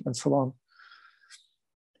infection, and so on.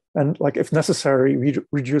 And like if necessary, we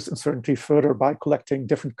reduce uncertainty further by collecting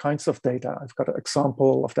different kinds of data. I've got an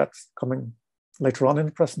example of that coming later on in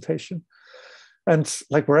the presentation. And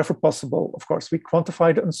like wherever possible, of course, we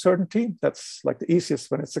quantify the uncertainty. That's like the easiest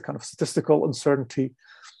when it's a kind of statistical uncertainty.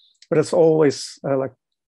 But it's always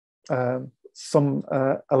some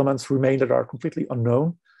elements remain that are completely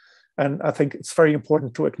unknown. And I think it's very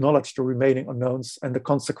important to acknowledge the remaining unknowns and the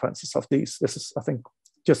consequences of these. This is, I think,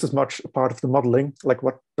 just as much a part of the modeling, like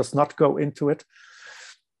what does not go into it,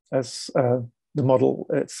 as the model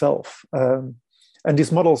itself. And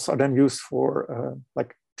these models are then used for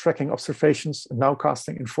like tracking observations,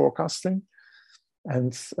 nowcasting and forecasting.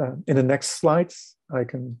 And in the next slide, I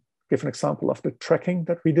can give an example of the tracking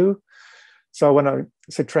that we do. So when I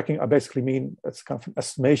say tracking, I basically mean it's kind of an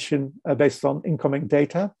estimation based on incoming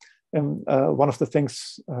data. And one of the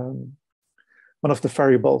things, one of the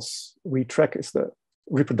variables we track is the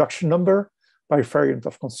reproduction number by variant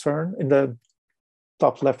of concern. In the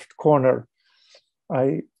top left corner,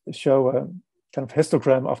 I show a kind of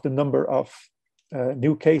histogram of the number of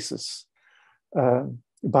new cases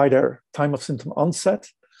by their time of symptom onset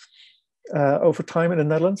over time in the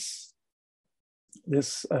Netherlands.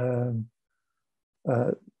 This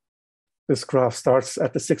graph starts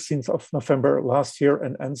at the 16th of November last year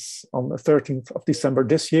and ends on the 13th of December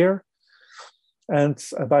this year. And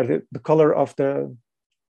by the color of the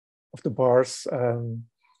bars,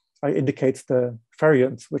 I indicate the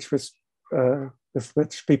variant with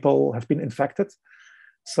which people have been infected.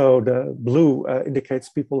 So the blue indicates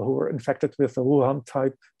people who were infected with the Wuhan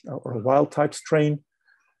type or wild type strain.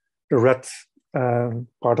 The red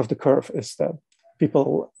part of the curve is that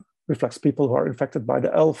reflects people who are infected by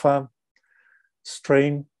the Alpha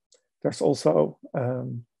strain. There's also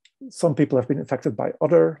some people have been infected by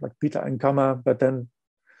other, like Beta and Gamma, but then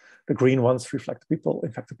the green ones reflect people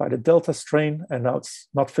infected by the Delta strain, and now it's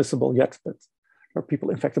not visible yet, but there are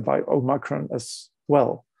people infected by Omicron as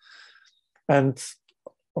well. And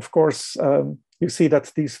of course, you see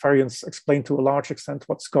that these variants explain to a large extent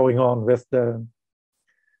what's going on with the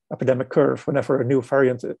epidemic curve. Whenever a new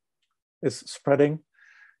variant is spreading,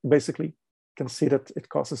 you basically can see that it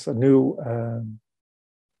causes a new,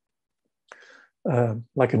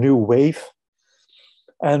 like a new wave.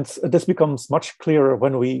 And this becomes much clearer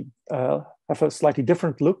when we have a slightly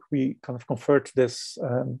different look. We kind of convert this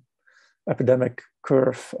epidemic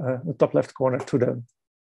curve, the top left corner, to the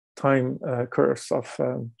time curves of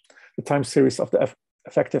the time series of the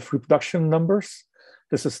effective reproduction numbers.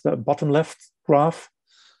 This is the bottom left graph.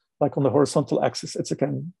 Like on the horizontal axis, it's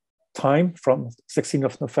again time from 16th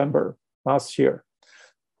of November last year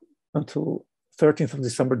until 13th of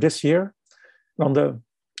December this year. And on the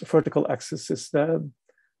vertical axis is the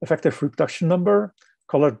effective reproduction number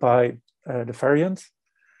colored by the variant.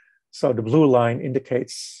 So the blue line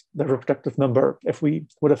indicates the reproductive number if we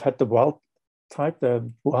would have had the wild type, the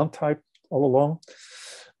Wuhan type all along.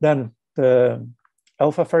 Then the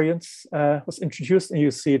Alpha variant was introduced, and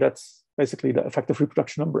you see that basically the effective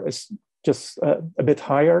reproduction number is just a bit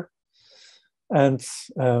higher. And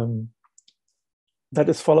that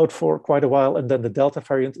is followed for quite a while, and then the Delta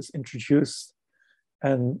variant is introduced.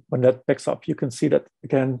 And when that picks up, you can see that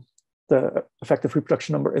again, the effective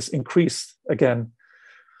reproduction number is increased again.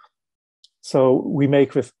 So we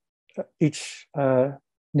make with each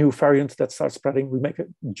new variant that starts spreading, we make a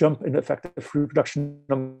jump in the effective reproduction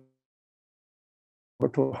number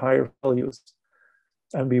to higher values.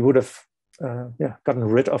 And we would have gotten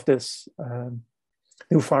rid of this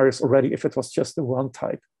new virus already if it was just the one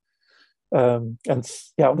type. And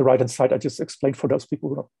yeah, on the right-hand side, I just explained for those people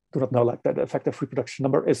who do not know, like that the effective reproduction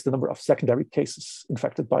number is the number of secondary cases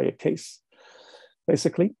infected by a case,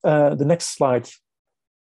 basically. The next slide,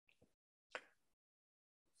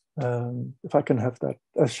 if I can have that,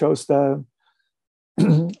 shows the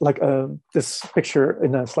this picture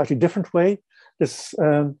in a slightly different way. This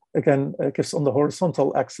again gives on the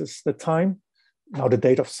horizontal axis the time now the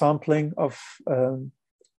date of sampling of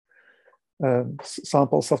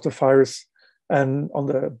samples of the virus. And on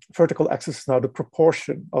the vertical axis is now the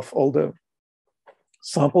proportion of all the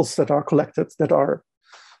samples that are collected that are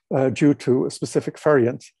due to a specific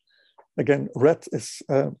variant. Again, red is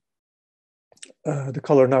the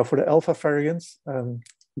color now for the alpha variant.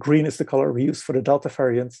 Green is the color we use for the delta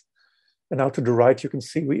variant. And now to the right, you can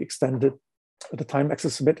see we extended the time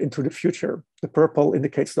axis a bit into the future. The purple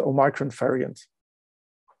indicates the Omicron variant.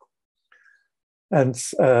 And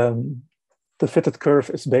the fitted curve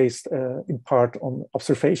is based in part on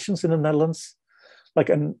observations in the Netherlands.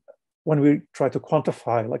 And when we try to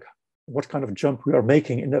quantify what kind of jump we are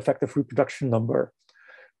making in the effective reproduction number,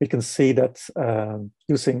 we can see that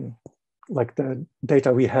using the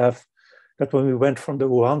data we have, that when we went from the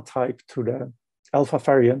Wuhan type to the alpha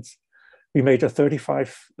variant, we made a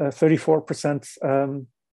 34%,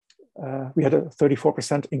 we had a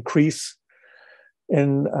 34% increase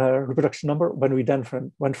in reproduction number. When we then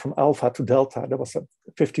went from alpha to delta, there was a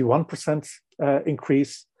 51%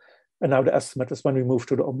 increase. And now the estimate is when we move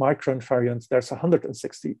to the Omicron variant, there's a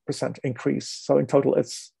 160% increase. So in total,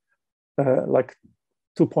 it's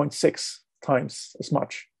 2.6 times as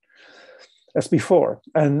much as before.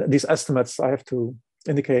 And these estimates, I have to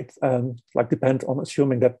indicate, depend on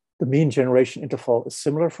assuming that the mean generation interval is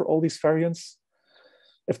similar for all these variants.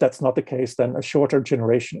 If that's not the case, then a shorter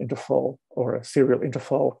generation interval or a serial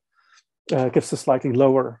interval gives a slightly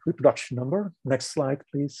lower reproduction number. Next slide,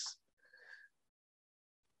 please.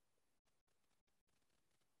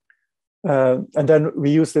 And then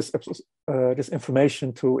we use this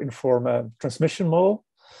information to inform a transmission model.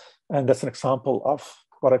 And that's an example of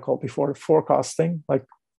what I called before forecasting.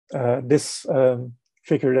 This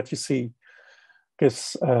figure that you see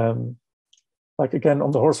gives, again,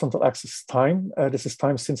 on the horizontal axis time. This is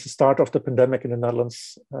time since the start of the pandemic in the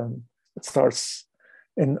Netherlands. It starts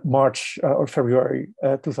in March or February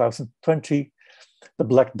 2020. The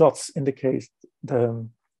black dots indicate the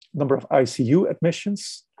number of ICU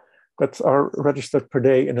admissions that are registered per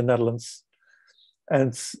day in the Netherlands.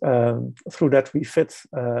 And through that, we fit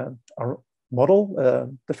our model.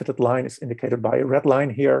 The fitted line is indicated by a red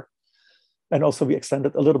line here. And also we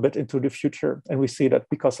extended a little bit into the future. And we see that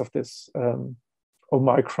because of this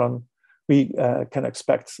Omicron, we can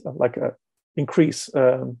expect an increase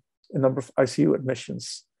in number of ICU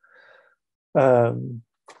admissions.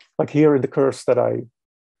 Here in the curves that I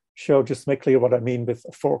show, just to make clear what I mean with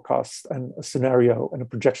a forecast and a scenario and a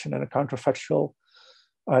projection and a counterfactual.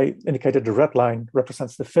 I indicated the red line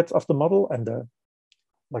represents the fit of the model, and the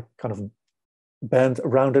kind of band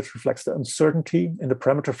around it reflects the uncertainty in the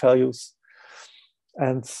parameter values.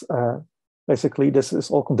 And basically, this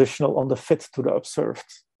is all conditional on the fit to the observed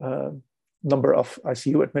number of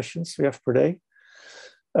ICU admissions we have per day.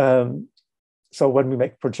 So when we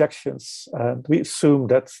make projections, we assume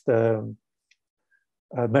that the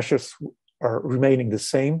measures are remaining the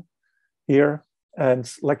same here.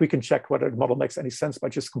 And we can check whether the model makes any sense by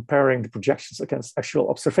just comparing the projections against actual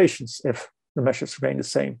observations if the measures remain the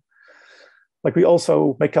same. We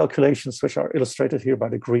also make calculations which are illustrated here by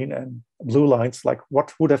the green and blue lines,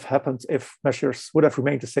 what would have happened if measures would have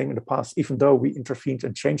remained the same in the past, even though we intervened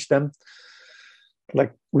and changed them.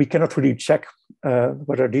 We cannot really check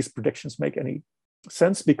whether these predictions make any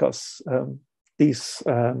sense because these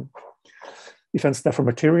events never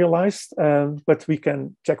materialized, but we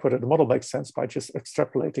can check whether the model makes sense by just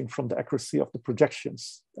extrapolating from the accuracy of the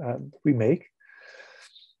projections we make.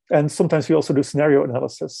 And sometimes we also do scenario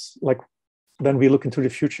analysis, then we look into the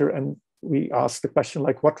future and we ask the question,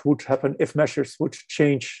 what would happen if measures would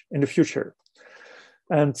change in the future?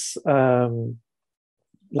 And the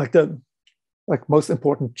most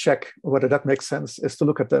important check whether that makes sense is to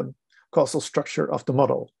look at the causal structure of the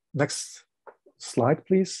model. Next slide,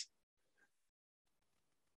 please.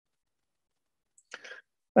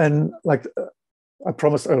 And I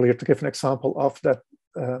promised earlier to give an example of that,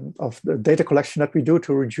 of the data collection that we do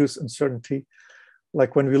to reduce uncertainty.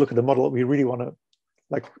 When we look at the model, we really want to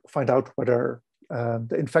find out whether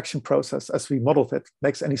the infection process as we modeled it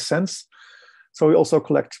makes any sense. So we also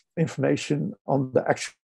collect information on the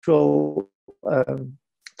actual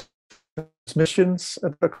transmissions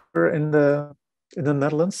that occur in the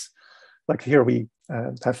Netherlands. Here we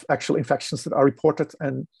have actual infections that are reported,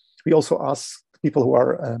 and we also ask people who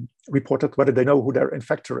are reported whether they know who their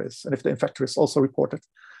infector is. And if the infector is also reported,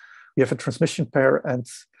 we have a transmission pair, and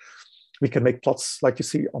we can make plots like you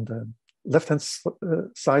see on the left-hand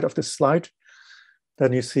side of this slide.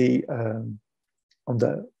 Then you see on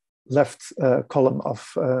the left column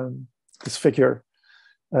of this figure,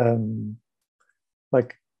 the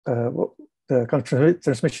the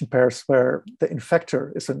transmission pairs where the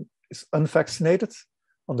infector is unvaccinated.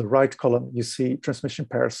 On the right column, you see transmission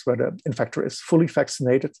pairs where the infector is fully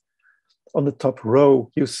vaccinated. On the top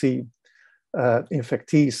row, you see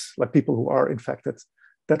infectees, like people who are infected,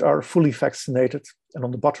 that are fully vaccinated. And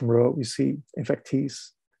on the bottom row, you see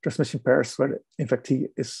infectees, transmission pairs where the infectee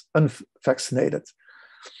is unvaccinated.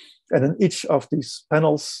 And in each of these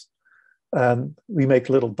panels, we make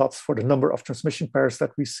little dots for the number of transmission pairs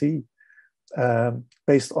that we see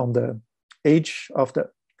based on the age of the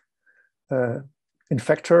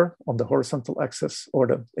infector on the horizontal axis or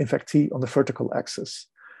the infectee on the vertical axis.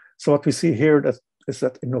 So what we see here is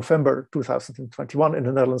that in November 2021 in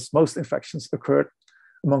the Netherlands, most infections occurred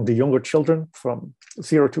among the younger children from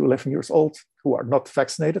 0 to 11 years old who are not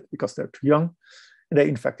vaccinated because they're too young, and they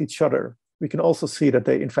infect each other. We can also see that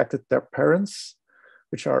they infected their parents,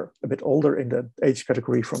 which are a bit older in the age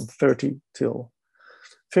category from 30 till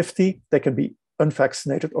 50. They can be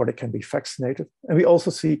unvaccinated or they can be vaccinated. And we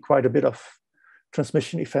also see quite a bit of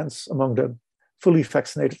transmission events among the fully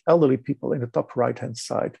vaccinated elderly people in the top right-hand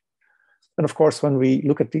side. And of course, when we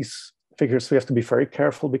look at these figures, we have to be very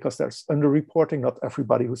careful because there's underreporting. Not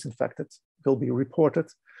everybody who's infected will be reported.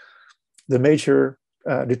 The major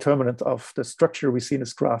determinant of the structure we see in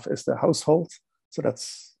this graph is the household. So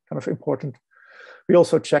that's kind of important. We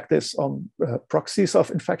also check this on proxies of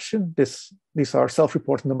infection. These are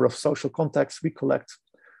self-reported number of social contacts we collect.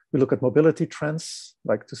 We look at mobility trends,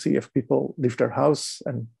 like to see if people leave their house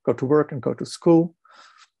and go to work and go to school.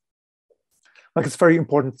 Like it's very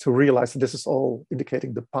important to realize that this is all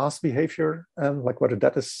indicating the past behavior and like whether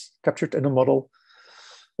that is captured in a model.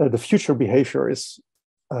 The future behavior is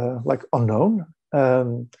like unknown.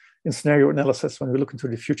 In scenario analysis, when we look into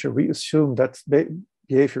the future, we assume that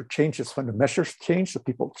behavior changes when the measures change, so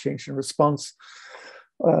people change in response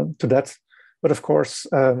to that. But of course,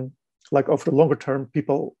 like over the longer term,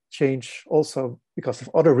 people change also because of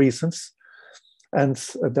other reasons. And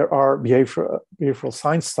there are behavioral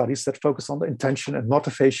science studies that focus on the intention and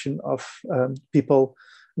motivation of people.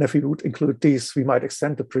 And if we would include these, we might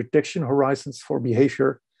extend the prediction horizons for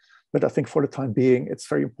behavior. But I think for the time being, it's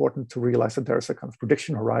very important to realize that there's a kind of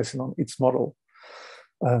prediction horizon on each model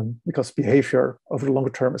because behavior over the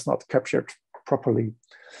longer term is not captured properly.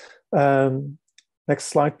 Next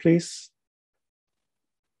slide, please.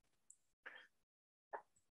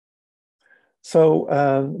 So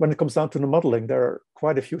when it comes down to the modeling, there are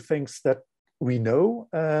quite a few things that we know,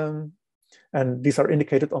 and these are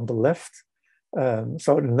indicated on the left.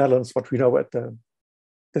 So in the Netherlands, what we know at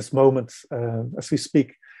this moment, as we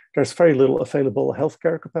speak, there's very little available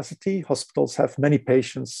healthcare capacity. Hospitals have many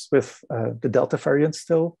patients with the Delta variant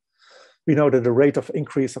still. We know that the rate of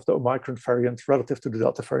increase of the Omicron variant relative to the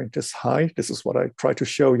Delta variant is high. This is what I tried to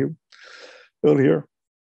show you earlier.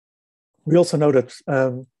 We also know that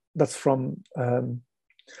that's from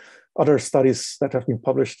other studies that have been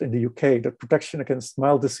published in the UK, that protection against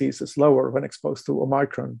mild disease is lower when exposed to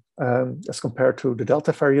Omicron as compared to the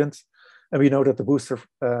Delta variant. And we know that the booster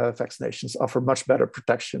vaccinations offer much better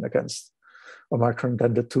protection against Omicron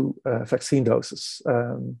than the two vaccine doses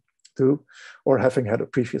do, or having had a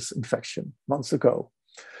previous infection months ago.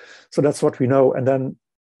 So that's what we know. And then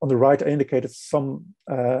on the right, I indicated some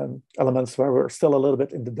elements where we're still a little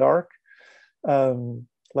bit in the dark.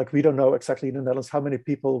 Like we don't know exactly in the Netherlands how many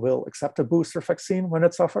people will accept a booster vaccine when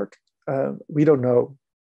it's offered. We don't know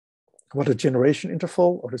what the generation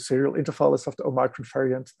interval or the serial interval is of the Omicron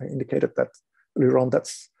variant. I indicated that earlier on.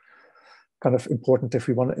 That's kind of important if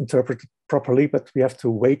we want to interpret it properly, but we have to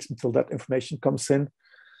wait until that information comes in.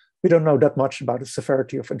 We don't know that much about the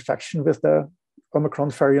severity of infection with the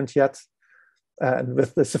Omicron variant yet. And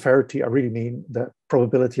with the severity, I really mean the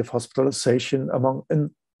probability of hospitalization among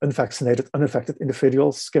unvaccinated, uninfected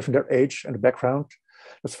individuals, given their age and the background.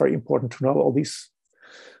 It's very important to know all these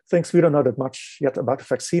things. We don't know that much yet about the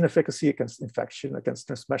vaccine efficacy against infection, against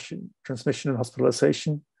transmission and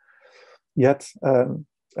hospitalization yet.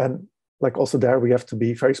 And like also there, we have to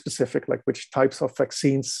be very specific, like which types of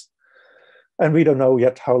vaccines. And we don't know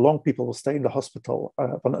yet how long people will stay in the hospital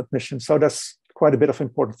upon admission. So that's quite a bit of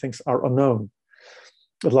important things are unknown.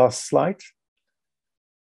 The last slide.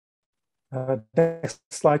 Next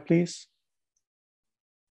slide, please.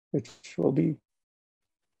 Which will be,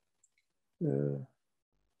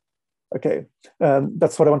 okay.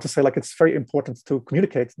 That's what I want to say. Like, it's very important to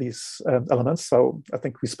communicate these elements. So I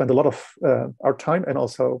think we spend a lot of our time, and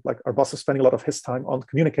also like our boss is spending a lot of his time on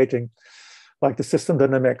communicating like the system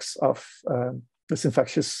dynamics of this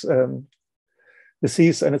infectious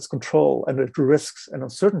disease and its control and the risks and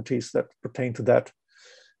uncertainties that pertain to that.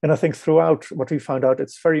 And I think throughout what we found out,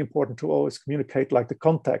 it's very important to always communicate like the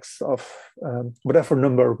context of whatever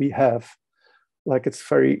number we have. Like it's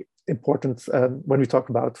very important when we talk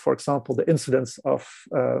about, for example, the incidence of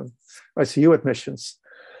ICU admissions,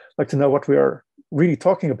 like to know what we are really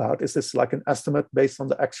talking about. Is this like an estimate based on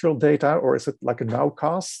the actual data, or is it like a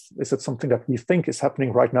nowcast? Is it something that we think is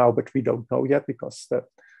happening right now, but we don't know yet because the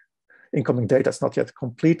incoming data is not yet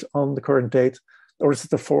complete on the current date? Or is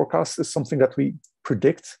it a forecast? Is something that we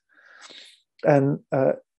predict? And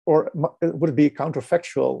or would it be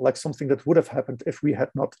counterfactual, like something that would have happened if we had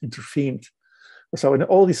not intervened? So in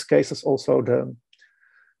all these cases, also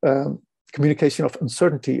the communication of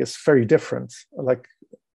uncertainty is very different. Like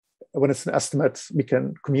when it's an estimate, we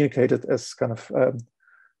can communicate it as kind of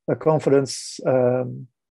a confidence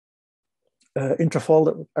interval,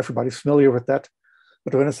 that everybody's familiar with that.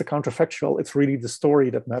 But when it's a counterfactual, it's really the story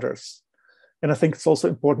that matters. And I think it's also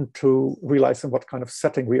important to realize in what kind of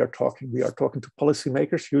setting we are talking. We are talking to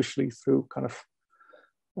policymakers, usually through kind of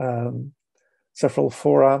several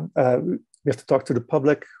fora. We have to talk to the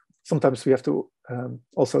public. Sometimes we have to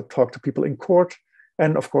also talk to people in court.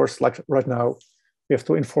 And of course, like right now, we have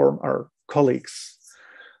to inform our colleagues.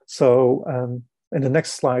 So in the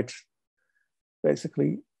next slide,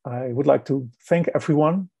 basically, I would like to thank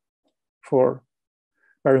everyone for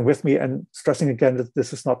bearing with me and stressing again that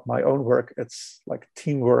this is not my own work, it's like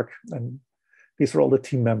teamwork, and these are all the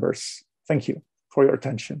team members. Thank you for your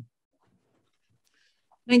attention.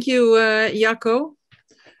 Thank you, Jacco.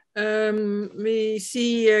 We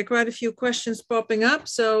see quite a few questions popping up,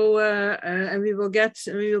 so and we will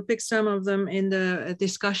pick some of them in the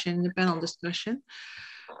discussion, the panel discussion.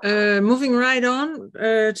 Moving right on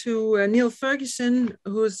to Neil Ferguson,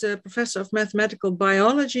 who's a professor of mathematical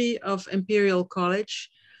biology of Imperial College,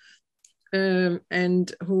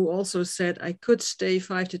 and who also said I could stay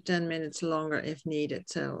 5 to 10 minutes longer if needed.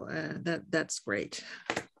 So that's great.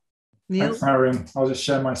 Neil? Thanks, Marion. I'll just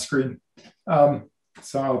share my screen.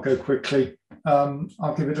 So I'll go quickly.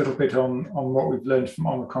 I'll give a little bit on what we've learned from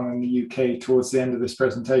Omicron in the UK towards the end of this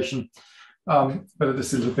presentation. But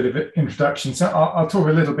just a little bit of an introduction. So I'll talk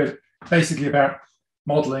a little bit basically about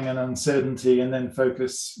modeling and uncertainty, and then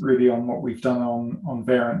focus really on what we've done on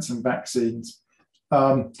variants and vaccines.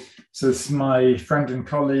 So this is my friend and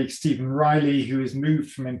colleague, Stephen Riley, who has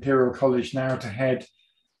moved from Imperial College now to head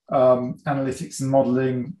analytics and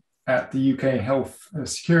modeling at the UK Health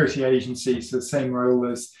Security Agency, so the same role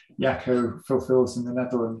as Jacco fulfills in the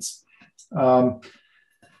Netherlands.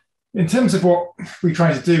 In terms of what we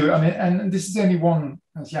try to do, I mean, and this is only one,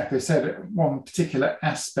 as Jacco said, one particular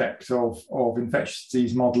aspect of infectious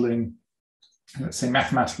disease modeling, let's say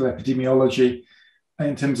mathematical epidemiology.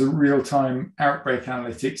 In terms of real-time outbreak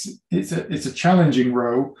analytics, it's a challenging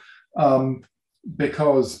role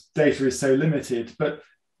because data is so limited, but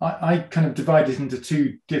I kind of divide it into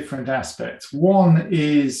two different aspects. One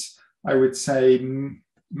is, I would say,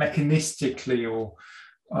 mechanistically or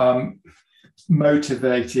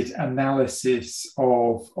motivated analysis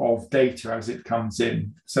of data as it comes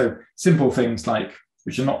in. So simple things like,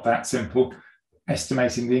 which are not that simple,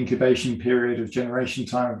 estimating the incubation period of generation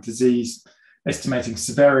time of disease, estimating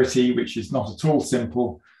severity, which is not at all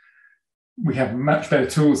simple. We have much better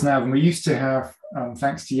tools now than we used to have,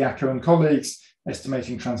 thanks to Jacco and colleagues,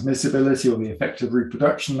 estimating transmissibility or the effective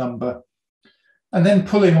reproduction number, and then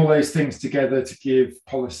pulling all those things together to give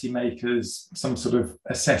policymakers some sort of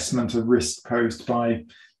assessment of risk posed by,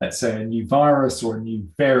 let's say, a new virus or a new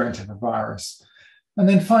variant of a virus. And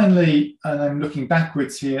then finally, and I'm looking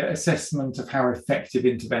backwards here, assessment of how effective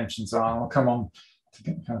interventions are. I'll come on to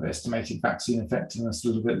kind of estimating vaccine effectiveness a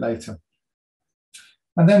little bit later.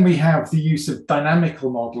 And then we have the use of dynamical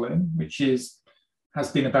modeling, which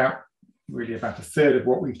has been really about a third of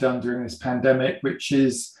what we've done during this pandemic, which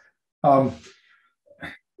is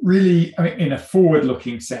really, I mean, in a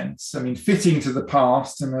forward-looking sense, I mean, fitting to the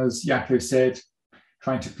past, and as Jacco said,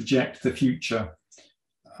 trying to project the future.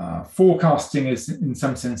 Forecasting is, in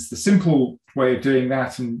some sense, the simple way of doing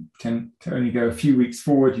that and can only go a few weeks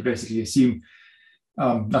forward. You basically assume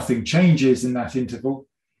nothing changes in that interval.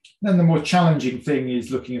 Then the more challenging thing is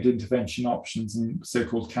looking at intervention options and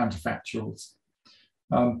so-called counterfactuals.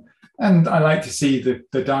 And I like to see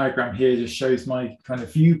the diagram here just shows my kind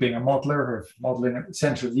of view, being a modeler of modeling at the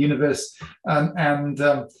center of the universe,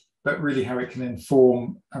 but really how it can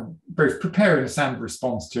inform both preparedness and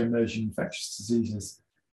response to emerging infectious diseases.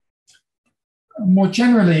 More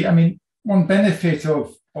generally, I mean, one benefit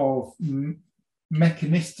of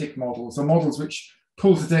mechanistic models or models which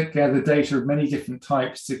pull together data of many different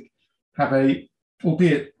types to have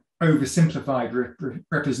albeit oversimplified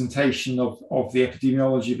representation of the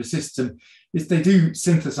epidemiology of a system is they do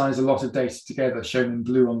synthesize a lot of data together, shown in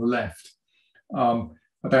blue on the left,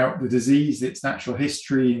 about the disease, its natural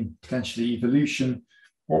history, and potentially evolution,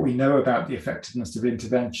 what we know about the effectiveness of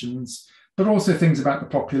interventions, but also things about the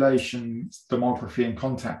population, demography, and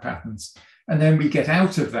contact patterns. And then we get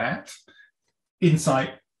out of that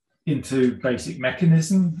insight into basic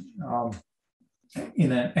mechanism,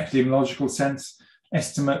 in an epidemiological sense,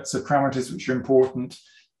 estimates of parameters which are important.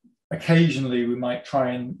 Occasionally, we might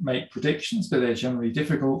try and make predictions, but they're generally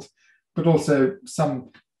difficult, but also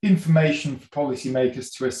some information for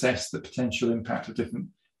policymakers to assess the potential impact of different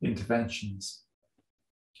interventions.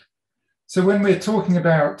 So when we're talking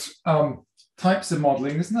about types of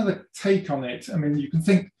modeling, there's another take on it. I mean, you can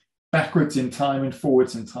think backwards in time and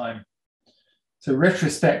forwards in time. So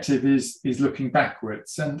retrospective is looking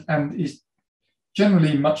backwards and is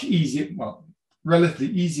generally much easier, well, relatively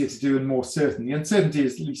easier to do and more certain. The uncertainty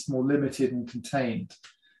is at least more limited and contained.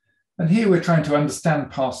 And here we're trying to understand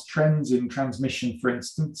past trends in transmission, for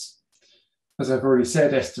instance. As I've already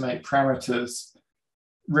said, estimate parameters,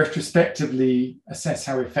 retrospectively assess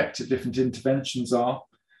how effective different interventions are.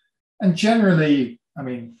 And generally, I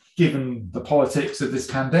mean, given the politics of this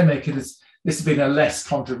pandemic, this has been a less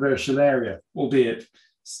controversial area, albeit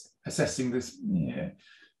assessing this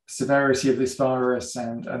severity of this virus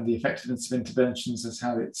and the effectiveness of interventions has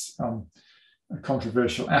had its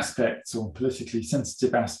controversial aspects or politically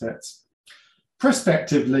sensitive aspects.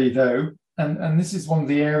 Prospectively, though, and this is one of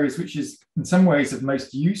the areas which is in some ways of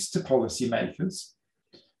most use to policymakers,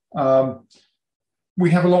 we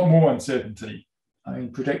have a lot more uncertainty. I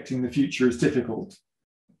mean, predicting the future is difficult.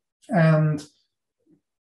 And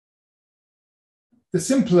the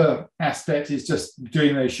simpler aspect is just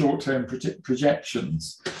doing those short-term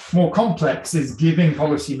projections. More complex is giving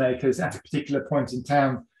policymakers at a particular point in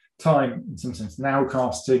time, in some sense,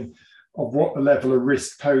 nowcasting of what the level of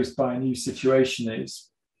risk posed by a new situation is.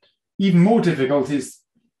 Even more difficult is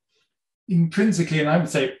intrinsically, and I would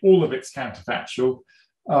say all of it's counterfactual,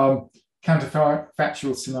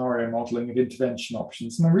 counterfactual scenario modeling of intervention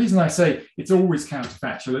options. And the reason I say it's always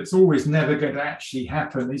counterfactual, it's always never going to actually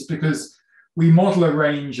happen, is because we model a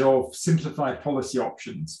range of simplified policy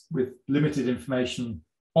options with limited information,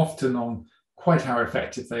 often on quite how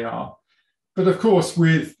effective they are. But of course,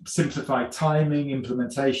 with simplified timing,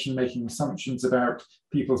 implementation, making assumptions about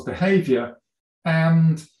people's behavior,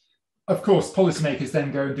 and of course, policymakers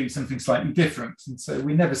then go and do something slightly different. And so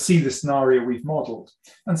we never see the scenario we've modeled.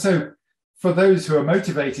 And so for those who are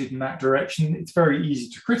motivated in that direction, it's very easy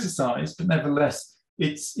to criticize, but nevertheless,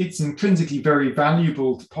 it's intrinsically very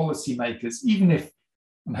valuable to policymakers, even if,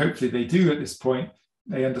 and hopefully they do at this point,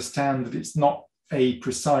 they understand that it's not a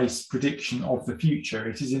precise prediction of the future.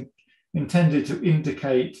 It is intended to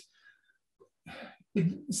indicate,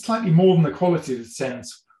 slightly more than the qualitative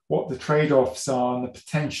sense, what the trade-offs are and the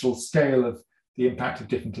potential scale of the impact of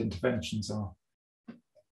different interventions are.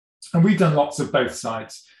 And we've done lots of both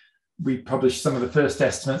sides. We published some of the first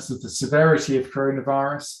estimates of the severity of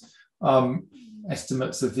coronavirus,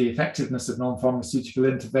 estimates of the effectiveness of non-pharmaceutical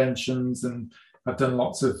interventions, and I've done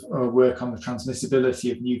lots of work on the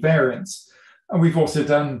transmissibility of new variants. And we've also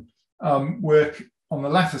done work on the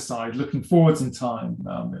latter side, looking forwards in time.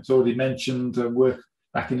 It was already mentioned work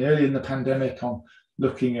back early in the pandemic on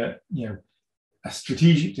looking at a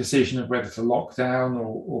strategic decision of whether to lock down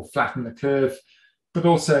or flatten the curve, but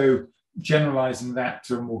also generalizing that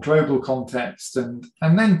to a more global context, and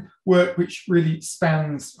then work which really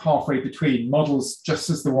spans halfway between models, just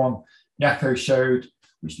as the one Jaco showed,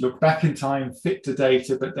 which look back in time, fit to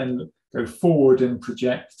data, but then go forward and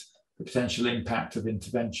project the potential impact of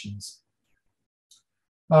interventions.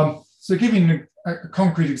 So giving a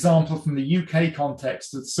concrete example from the UK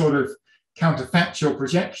context of sort of counterfactual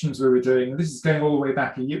projections we were doing, and this is going all the way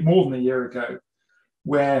back more than a year ago,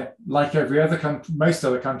 where, like every other country, most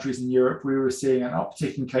other countries in Europe, we were seeing an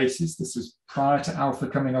uptick in cases. This was prior to Alpha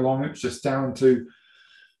coming along. It was just down to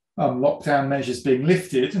lockdown measures being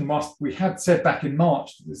lifted. And whilst we had said back in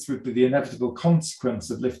March that this would be the inevitable consequence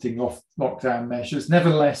of lifting off lockdown measures,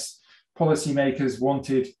 nevertheless, policymakers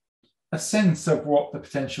wanted a sense of what the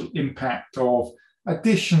potential impact of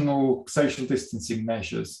additional social distancing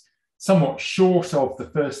measures, somewhat short of the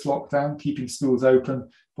first lockdown, keeping schools open,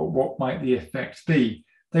 but what might the effect be?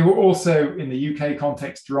 They were also, in the UK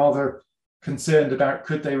context, rather concerned about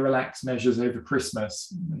could they relax measures over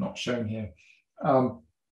Christmas, not shown here.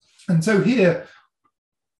 And so here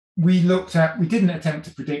we didn't attempt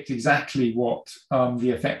to predict exactly what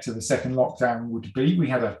the effect of the second lockdown would be. We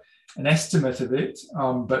had an estimate of it,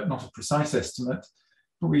 but not a precise estimate.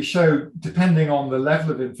 but we show, depending on the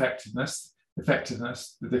level of effectiveness,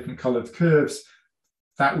 the different colored curves,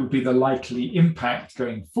 that would be the likely impact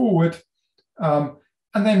going forward. And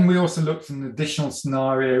then we also looked at an additional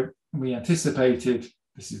scenario. We anticipated,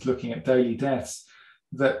 this is looking at daily deaths,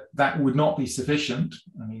 that would not be sufficient.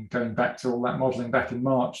 I mean, going back to all that modeling back in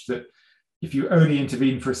March, that if you only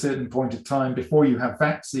intervene for a certain point of time before you have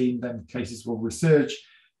vaccine, then cases will resurge.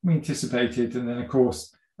 We anticipated, and then of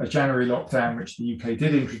course, a January lockdown, which the UK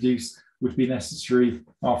did introduce, would be necessary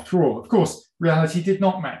after all. Of course, reality did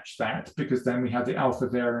not match that, because then we had the Alpha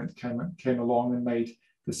variant came along and made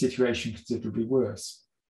the situation considerably worse.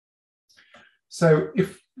 So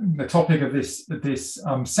if the topic of this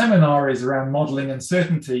seminar is around modeling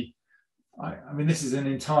uncertainty, I mean, this is an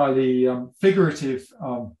entirely figurative,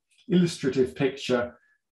 illustrative picture,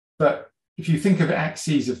 but if you think of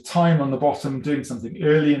axes of time on the bottom, doing something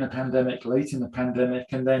early in a pandemic, late in a pandemic,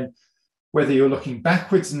 and then whether you're looking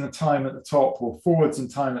backwards in the time at the top or forwards in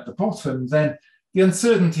time at the bottom, then the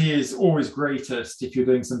uncertainty is always greatest if you're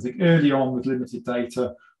doing something early on with limited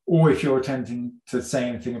data, or if you're attempting to say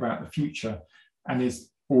anything about the future, and is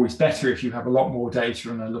always better if you have a lot more data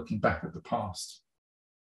and are looking back at the past.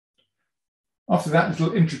 After that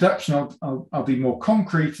little introduction, I'll be more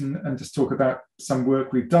concrete and just talk about some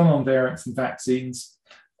work we've done on variants and vaccines.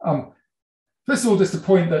 First of all, just to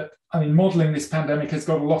point that, I mean, modeling this pandemic has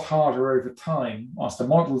got a lot harder over time. Whilst the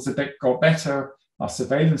models have got better, our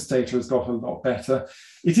surveillance data has got a lot better,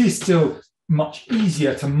 it is still much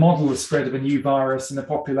easier to model the spread of a new virus in a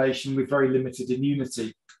population with very limited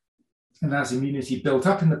immunity. And as immunity built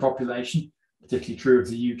up in the population, particularly true of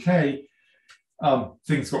the UK,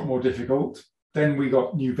 things got more difficult. Then we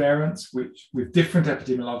got new variants with different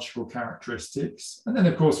epidemiological characteristics. And then,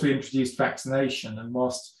 of course, we introduced vaccination. And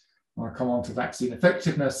whilst I'll come on to vaccine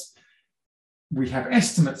effectiveness, we have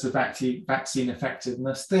estimates of vaccine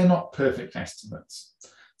effectiveness. They're not perfect estimates.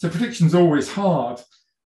 So prediction is always hard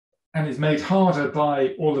and is made harder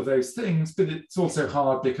by all of those things, but it's also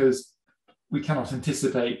hard because we cannot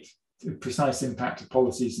anticipate the precise impact of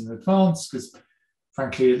policies in advance, because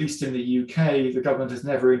frankly, at least in the UK, the government has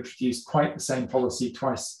never introduced quite the same policy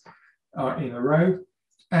twice in a row.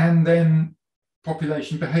 And then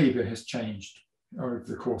population behaviour has changed over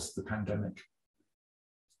the course of the pandemic.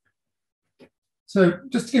 So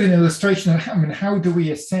just to give an illustration of how do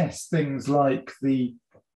we assess things like the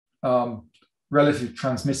relative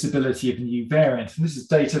transmissibility of a new variant? And this is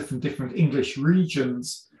data from different English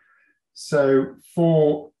regions. So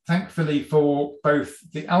thankfully for both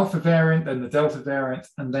the Alpha variant and the Delta variant,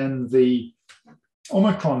 and then the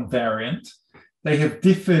Omicron variant, they have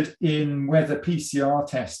differed in whether PCR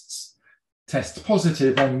tests test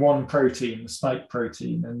positive on one protein, the spike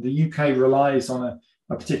protein. And the UK relies on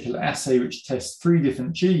a particular assay which tests 3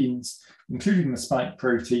 different genes, including the spike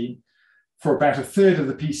protein, for about a third of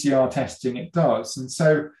the PCR testing it does. And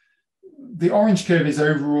so the orange curve is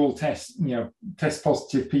overall test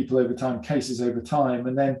positive people over time, cases over time.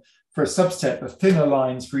 And then for a subset, the thinner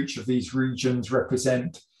lines for each of these regions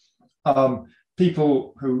represent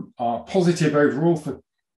people who are positive overall for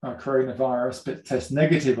coronavirus, but test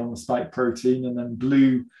negative on the spike protein. And then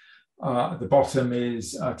blue at the bottom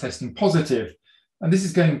is testing positive. And this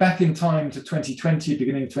is going back in time to 2020,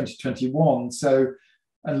 beginning of 2021. So,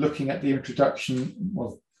 and looking at the introduction,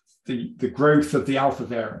 well, the growth of the Alpha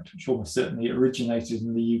variant, which almost certainly originated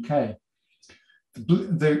in the UK.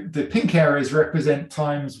 The pink areas represent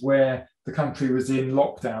times where the country was in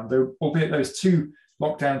lockdown, though, albeit those 2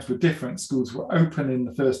 lockdowns were different. Schools were open in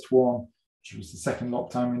the first one, which was the second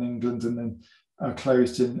lockdown in England, and then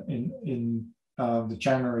closed in the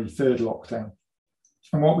January 3rd lockdown.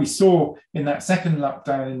 And what we saw in that second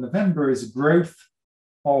lockdown in November is a growth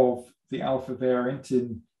of the Alpha variant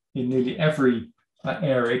in nearly every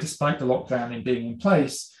area, despite the lockdown being in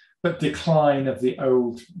place, but decline of the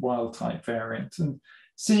old wild type variant. And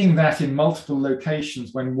seeing that in multiple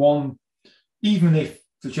locations when one, even if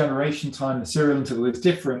the generation time, the serial interval is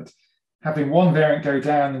different, having one variant go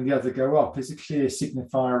down and the other go up is a clear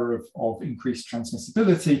signifier of increased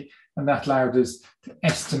transmissibility. And that allowed us to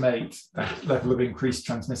estimate that level of increased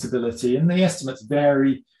transmissibility. And the estimates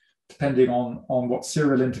vary depending on what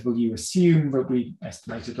serial interval you assume, but we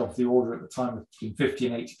estimated of the order at the time of between 50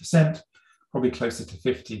 and 80%, probably closer to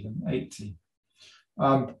 50 than 80.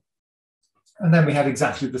 And then we had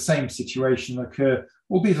exactly the same situation occur,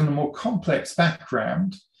 albeit on a more complex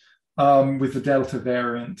background, with the Delta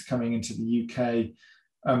variant coming into the UK.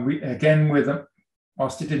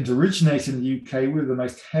 Whilst it didn't originate in the UK, we were the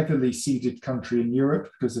most heavily seeded country in Europe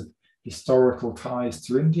because of historical ties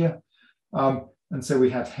to India. And so we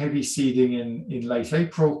had heavy seeding in late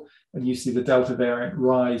April. and you see the Delta variant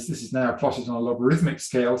rise. This is now plotted on a logarithmic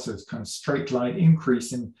scale, so it's kind of straight line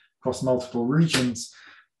increase across multiple regions.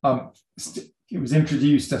 It was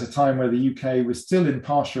introduced at a time where the UK was still in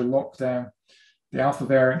partial lockdown. The Alpha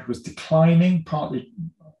variant was declining, partly,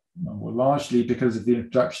 well, largely because of the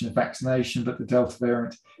introduction of vaccination, but the Delta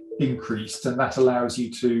variant increased, and that allows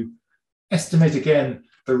you to estimate again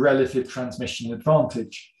the relative transmission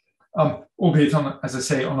advantage, albeit on, as I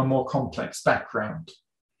say, on a more complex background.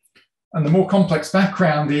 And the more complex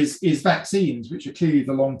background is vaccines, which are clearly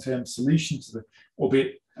the long-term solution to the,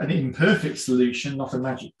 albeit an imperfect solution, not a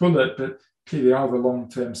magic bullet, but clearly are the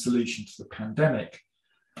long-term solution to the pandemic.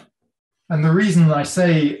 And the reason I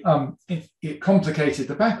say it complicated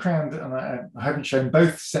the background, and I haven't shown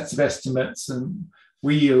both sets of estimates, and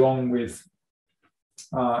we, along with,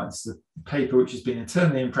 it's a paper which has been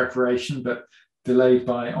internally in preparation, but delayed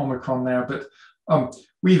by Omicron now, but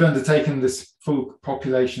we've undertaken this full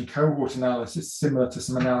population cohort analysis, similar to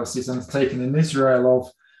some analysis undertaken in Israel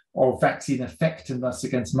of vaccine effectiveness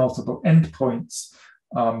against multiple endpoints,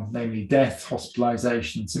 namely death,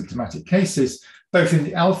 hospitalization, symptomatic cases, both in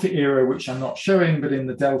the Alpha era, which I'm not showing, but in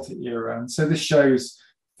the Delta era. And so this shows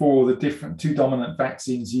for the different two dominant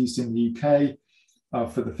vaccines used in the UK,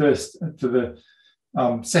 for the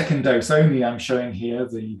second dose only, I'm showing here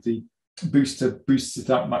the booster boosts it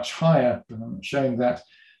up much higher, but I'm showing that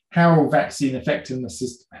how vaccine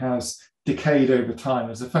effectiveness has decayed over time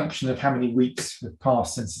as a function of how many weeks have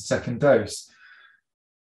passed since the second dose.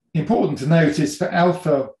 Important to note is for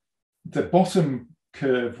Alpha, the bottom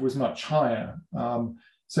curve was much higher.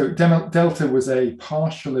 So Delta was a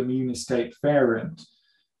partial immune escape variant,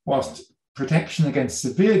 whilst protection against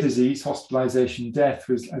severe disease, hospitalization, death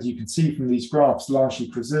was, as you can see from these graphs, largely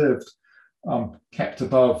preserved, kept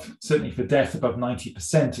above, certainly for death, above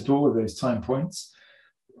 90% at all of those time points.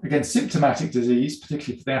 Against symptomatic disease,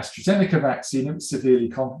 particularly for the AstraZeneca vaccine, it was severely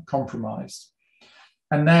compromised.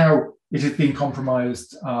 And now it has been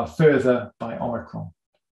compromised further by Omicron.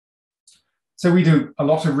 So we do a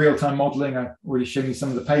lot of real-time modeling. I've already shown you some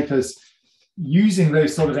of the papers using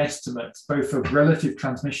those sort of estimates, both of relative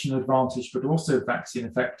transmission advantage, but also vaccine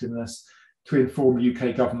effectiveness to inform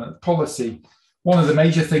UK government policy. One of the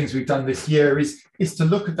major things we've done this year is to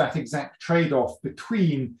look at that exact trade-off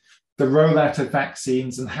between the rollout of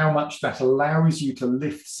vaccines and how much that allows you to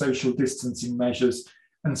lift social distancing measures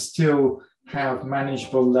and still have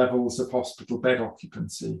manageable levels of hospital bed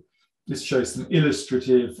occupancy. This shows some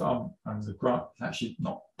illustrative, and the graph actually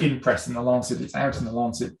not in press in the Lancet, it's out in the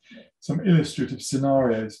Lancet, some illustrative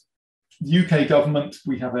scenarios. The UK government,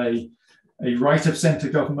 we have a right of centre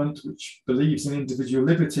government which believes in individual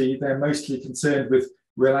liberty. They're mostly concerned with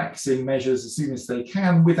relaxing measures as soon as they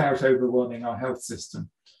can without overwhelming our health system.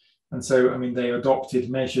 And so, I mean, they adopted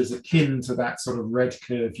measures akin to that sort of red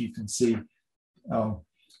curve you can see on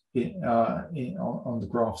the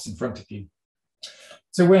graphs in front of you.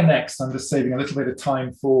 So where next? I'm just saving a little bit of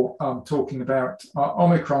time for talking about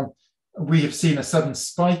Omicron. We have seen a sudden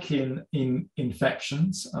spike in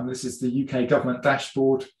infections. This is the UK government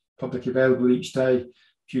dashboard, publicly available each day.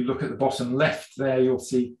 If you look at the bottom left there, you'll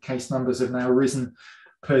see case numbers have now risen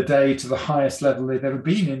per day to the highest level they've ever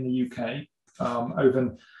been in the UK,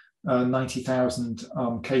 over 90,000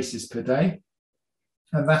 cases per day.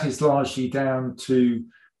 And that is largely down to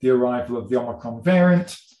the arrival of the Omicron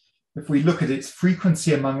variant. If we look at its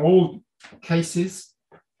frequency among all cases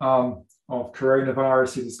of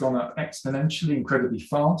coronavirus, it has gone up exponentially, incredibly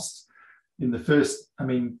fast. In the first,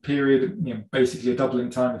 period, basically a doubling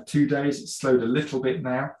time of 2 days. It's slowed a little bit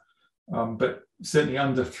now, but certainly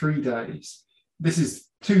under 3 days. This is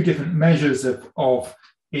two different measures of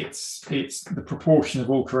the proportion of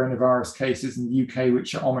all coronavirus cases in the UK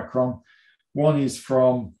which are Omicron. One is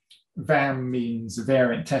from VAM, means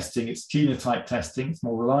variant testing, it's genotype testing, it's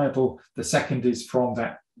more reliable. The second is from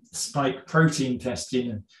that spike protein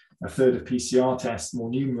testing, a third of PCR tests, more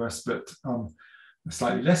numerous, but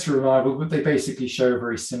slightly less reliable, but they basically show a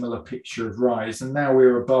very similar picture of rise. And now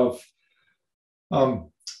we're above,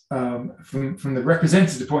 from the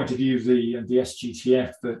representative point of view, the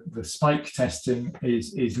SGTF, the spike testing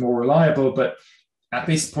is more reliable, but at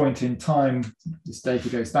this point in time, this data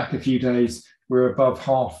goes back a few days, we're above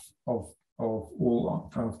half of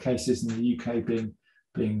all of cases in the UK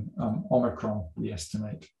being Omicron, we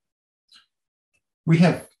estimate. We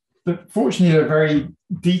have, fortunately, a very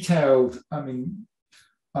detailed,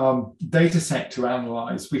 data set to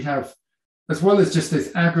analyze. We have, as well as just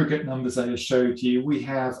this aggregate numbers I just showed you, we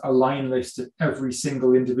have a line list of every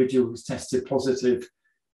single individual who's tested positive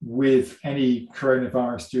with any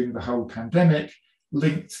coronavirus during the whole pandemic.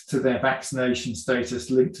 linked to their vaccination status,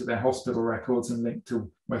 linked to their hospital records, and linked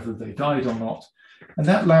to whether they died or not. And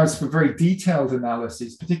that allows for very detailed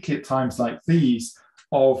analysis, particularly at times like these,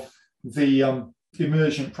 of the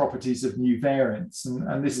emergent properties of new variants.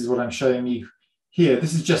 And this is what I'm showing you here.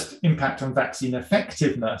 This is just impact on vaccine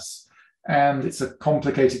effectiveness. And it's a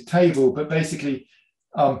complicated table, but basically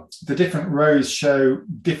the different rows show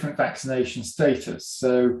different vaccination status.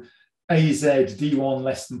 So AZ D1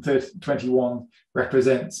 less than 21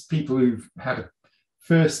 represents people who've had a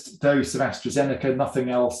first dose of AstraZeneca, nothing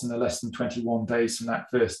else, and are less than 21 days from that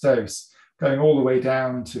first dose, going all the way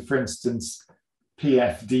down to, for instance,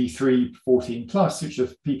 PF D3 14 plus, which are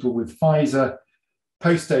people with Pfizer.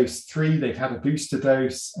 Post-dose 3, they've had a booster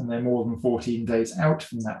dose and they're more than 14 days out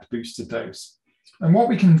from that booster dose. And what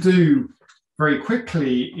we can do very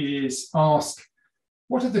quickly is ask,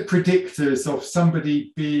 what are the predictors of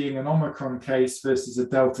somebody being an Omicron case versus a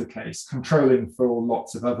Delta case, controlling for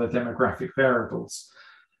lots of other demographic variables?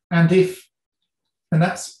 And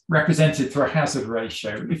that's represented through a hazard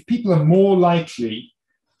ratio. If people are more likely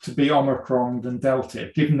to be Omicron than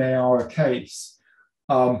Delta, given they are a case,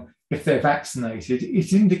 if they're vaccinated,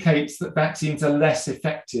 it indicates that vaccines are less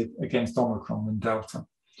effective against Omicron than Delta.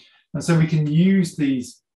 And so we can use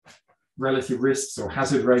these relative risks, or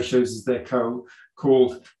hazard ratios as they're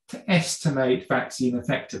called, to estimate vaccine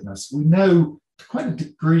effectiveness. We know to quite a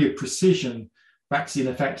degree of precision vaccine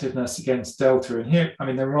effectiveness against Delta. And here, I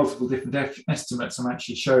mean, there are multiple different estimates. I'm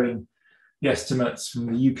actually showing the estimates from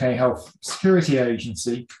the UK Health Security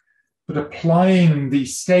Agency. But applying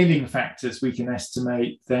these scaling factors, we can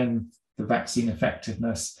estimate then the vaccine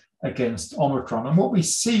effectiveness against Omicron. And what we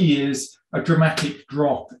see is a dramatic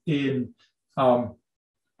drop in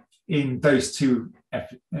those two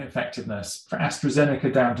effectiveness. For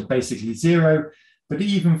AstraZeneca down to basically 0, but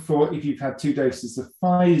even for if you've had 2 doses of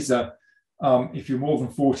Pfizer, if you're more than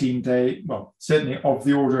 14 days, well, certainly of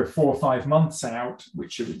the order of 4 or 5 months out,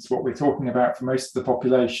 which is what we're talking about for most of the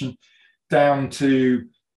population, down to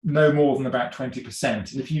no more than about 20%.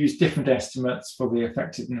 And if you use different estimates for the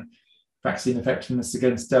vaccine effectiveness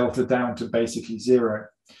against Delta, down to basically 0.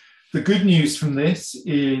 The good news from this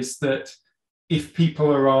is that if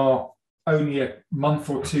people are only a month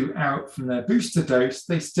or 2 out from their booster dose,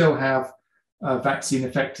 they still have vaccine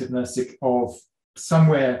effectiveness of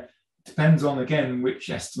somewhere, depends on, again, which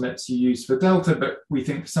estimates you use for Delta, but we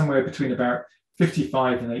think somewhere between about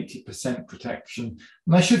 55 and 80% protection.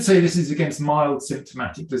 And I should say this is against mild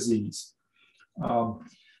symptomatic disease.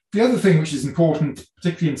 The other thing which is important,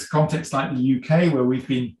 particularly in a context like the UK, where we've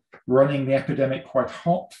been running the epidemic quite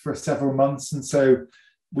hot for several months, and so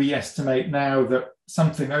we estimate now that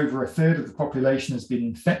something over 1/3 of the population has been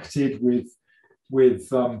infected with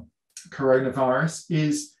coronavirus,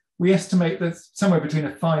 is we estimate that somewhere between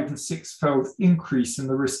a 5- and 6-fold increase in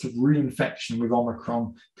the risk of reinfection with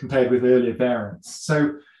Omicron compared with earlier variants.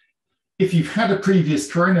 So if you've had a previous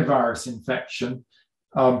coronavirus infection,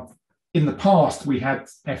 in the past, we had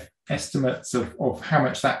estimates of how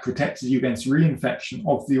much that protected you against reinfection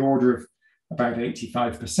of the order of about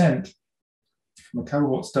 85%. From a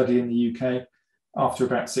cohort study in the UK, after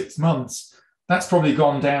about 6 months, that's probably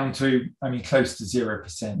gone down to, I mean, close to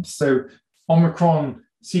 0%. So Omicron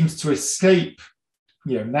seems to escape,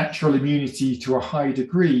 natural immunity to a high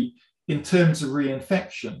degree in terms of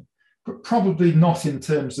reinfection, but probably not in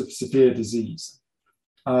terms of severe disease.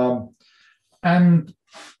 And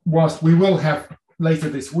whilst we will have later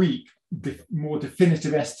this week more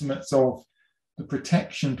definitive estimates of the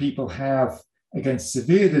protection people have against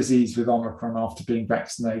severe disease with Omicron after being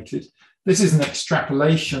vaccinated, this is an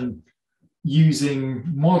extrapolation using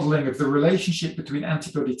modeling of the relationship between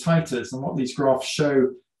antibody titers. And what these graphs show,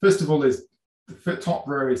 first of all, is the top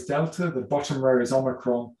row is Delta, the bottom row is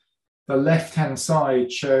Omicron. The left-hand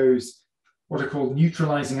side shows what are called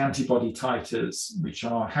neutralizing antibody titers, which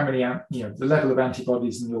are how many, the level of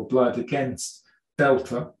antibodies in your blood against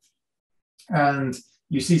Delta. And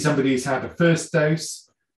you see somebody who's had a first dose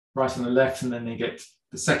right on the left, and then they get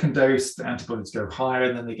the second dose, the antibodies go higher,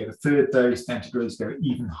 and then they get a third dose, the antibodies go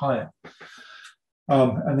even higher.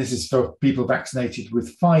 And this is for people vaccinated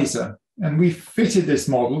with Pfizer. And we fitted this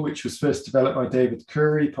model, which was first developed by David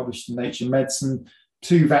Curry, published in Nature Medicine,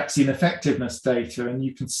 to vaccine effectiveness data. And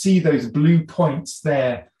you can see those blue points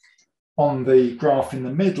there on the graph in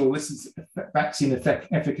the middle. This is vaccine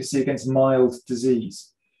efficacy against mild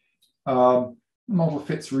disease. The model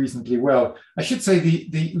fits reasonably well. I should say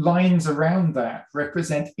the lines around that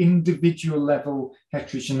represent individual level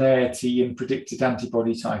heterogeneity in predicted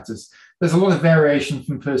antibody titers. There's a lot of variation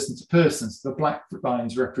from person to person, so the black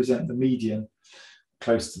lines represent the median,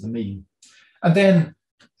 close to the mean. And then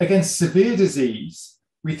against severe disease,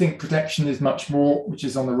 we think protection is much more, which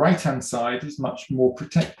is on the right-hand side, is much more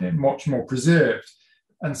protected, much more preserved.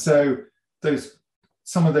 And so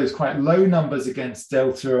some of those quite low numbers against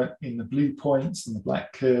Delta in the blue points and the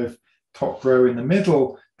black curve, top row in the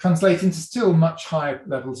middle, translate into still much higher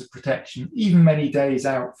levels of protection, even many days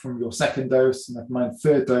out from your second dose, and never mind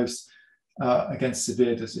third dose, against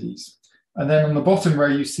severe disease. And then on the bottom row,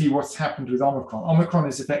 you see what's happened with Omicron. Omicron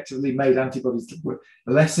has effectively made antibodies that were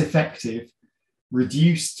less effective,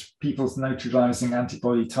 reduced people's neutralizing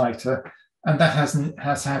antibody titer, and that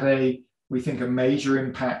has had we think, a major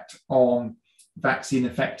impact on vaccine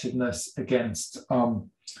effectiveness against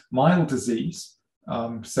mild disease,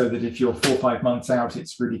 so that if you're 4 or 5 months out,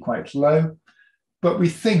 it's really quite low. But we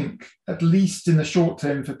think, at least in the short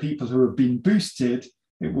term, for people who have been boosted,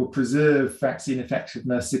 it will preserve vaccine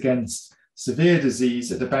effectiveness against severe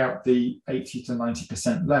disease at about the 80 to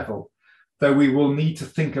 90% level, though we will need to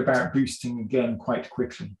think about boosting again quite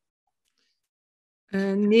quickly.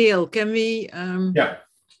 Neil, can we... Yeah.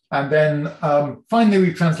 And then finally,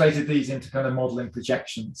 we've translated these into kind of modeling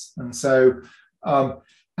projections. And so,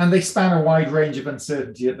 and they span a wide range of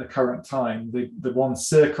uncertainty at the current time. The one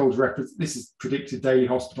circled, this is predicted daily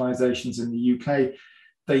hospitalizations in the UK.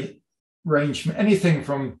 They range from anything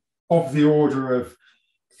from of the order of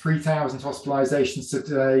 3,000 hospitalizations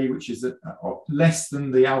today, which is less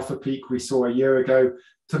than the alpha peak we saw a year ago,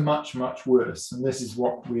 to much, much worse. And this is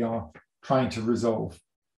what we are trying to resolve.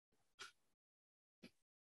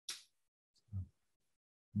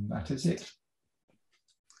 And that is it.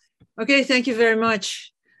 Okay, thank you very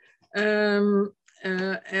much.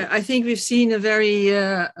 I think we've seen a very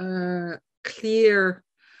clear,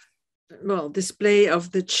 display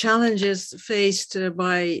of the challenges faced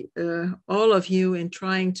by all of you in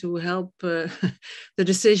trying to help the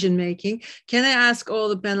decision making. Can I ask all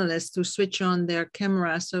the panelists to switch on their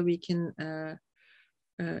camera so we can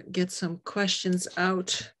get some questions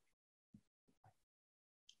out?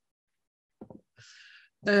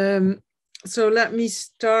 So let me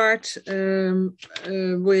start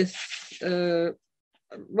with a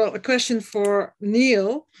question for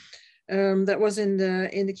Neil that was in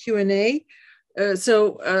the Q&A.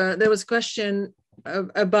 So there was a question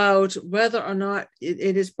about whether or not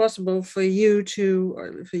it is possible for you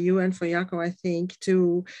and for Jaco, I think,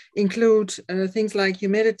 to include things like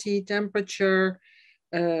humidity, temperature,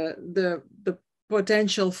 the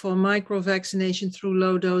potential for micro-vaccination through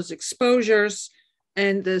low-dose exposures,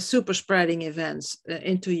 and the super spreading events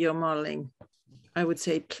into your modeling. I would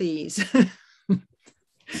say, please.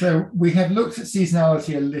 So we have looked at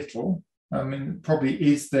seasonality a little. I mean, it probably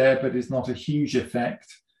is there, but it's not a huge effect.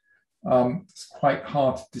 It's quite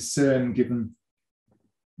hard to discern given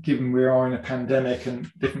we are in a pandemic and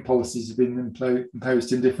different policies have been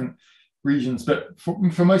imposed in different regions. But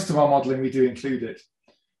for most of our modeling, we do include it.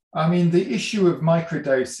 I mean, the issue of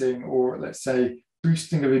microdosing, or let's say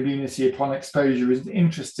boosting of immunity upon exposure, is an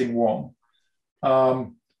interesting one.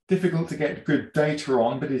 Difficult to get good data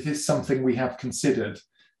on, but it is something we have considered.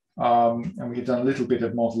 And we have done a little bit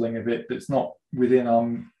of modeling of it, but it's not within our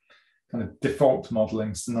kind of default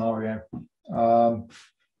modeling scenario.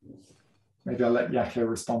 Maybe I'll let Jaco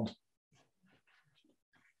respond.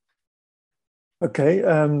 Okay,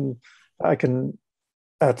 I can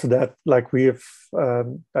add to that. Like we have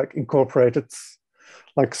incorporated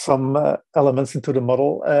like some elements into the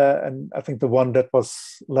model, and I think the one that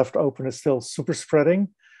was left open is still super spreading.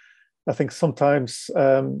 I think sometimes,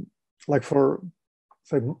 like for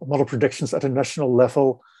say model predictions at a national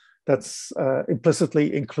level, that's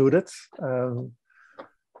implicitly included,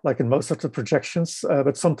 like in most of the projections.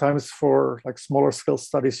 But sometimes for like smaller scale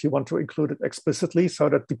studies, you want to include it explicitly. So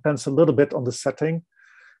that depends a little bit on the setting.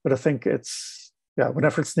 But I think it's, yeah,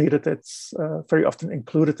 whenever it's needed, it's very often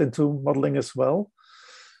included into modeling as well.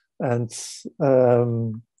 And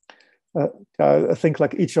I think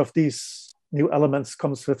like each of these new elements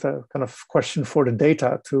comes with a kind of question for the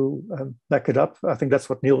data to back it up. I think that's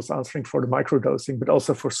what Neil was answering for the microdosing, but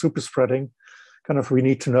also for super spreading, kind of we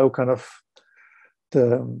need to know kind of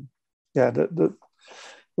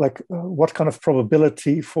what kind of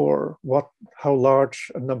probability for how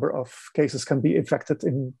large a number of cases can be infected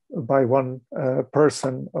by one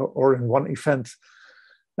person or in one event.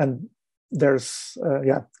 And there's,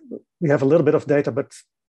 we have a little bit of data, but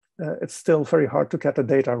it's still very hard to get the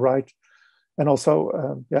data right. And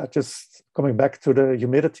also, just coming back to the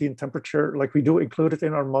humidity and temperature, like we do include it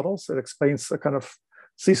in our models. It explains a kind of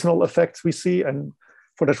seasonal effects we see. And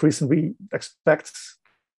for that reason, we expect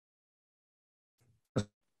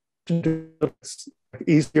it's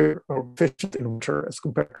easier or efficient in winter as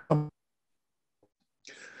compared to summer.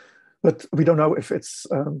 But we don't know if it's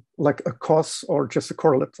like a cause or just a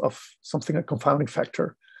correlate of something, a confounding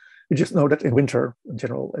factor. We just know that in winter, in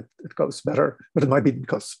general, it goes better, but it might be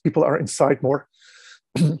because people are inside more.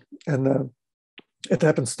 And it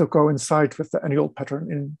happens to coincide with the annual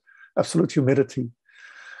pattern in absolute humidity.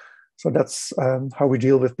 So that's how we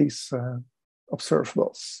deal with these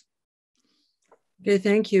observables. Okay,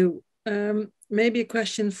 thank you. Maybe a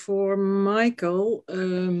question for Michael.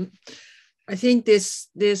 I think this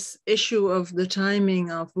issue of the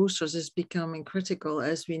timing of boosters is becoming critical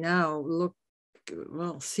as we now look,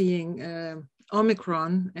 well, seeing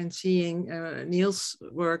Omicron and seeing Niels'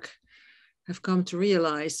 work have come to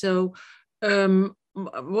realize. So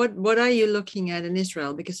what are you looking at in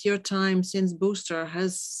Israel? Because your time since booster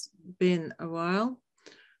has been a while.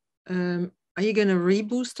 Are you going to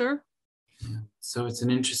rebooster? Yeah. So it's an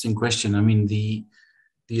interesting question. I mean, the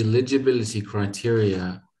eligibility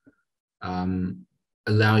criteria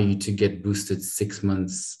allow you to get boosted 6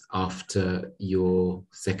 months after your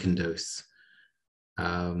second dose.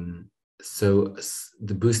 So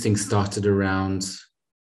the boosting started around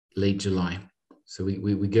late July. So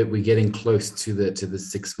we're getting close to the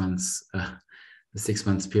 6 months the 6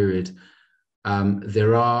 months period.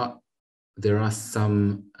 There are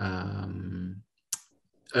some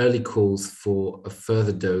early calls for a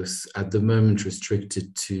further dose, at the moment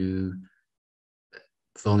restricted to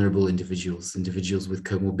vulnerable individuals with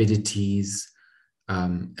comorbidities,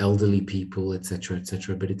 elderly people, etc.,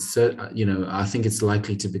 etc. But it's I think it's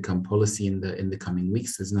likely to become policy in the coming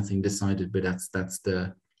weeks. There's nothing decided, but that's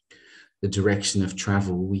the direction of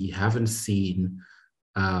travel. We haven't seen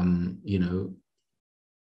a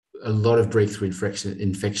lot of breakthrough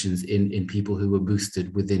infections in people who were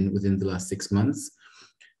boosted within the last 6 months.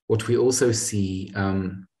 What we also see,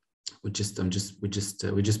 we just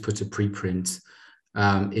put a preprint,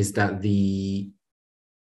 is that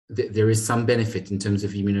there is some benefit in terms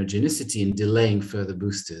of immunogenicity in delaying further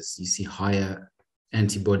boosters. You see higher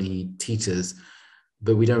antibody titers,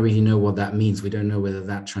 but we don't really know what that means. We don't know whether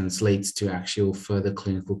that translates to actual further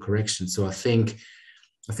clinical correction. So I think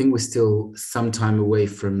we're still some time away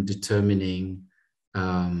from determining,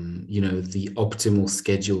 the optimal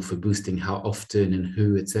schedule for boosting, how often and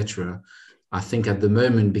who, etc. I think at the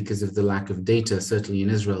moment, because of the lack of data, certainly in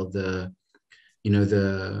Israel, the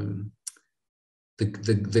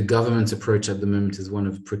government's approach at the moment is one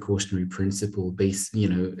of precautionary principle based,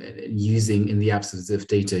 using, in the absence of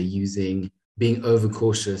data, being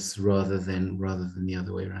overcautious rather than the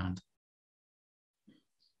other way around.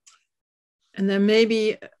 And then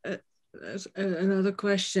maybe another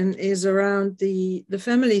question is around the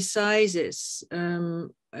family sizes.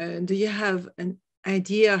 Do you have an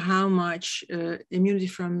idea how much immunity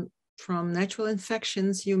from natural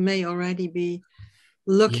infections you may already be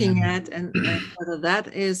looking at, and whether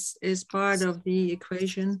that is part of the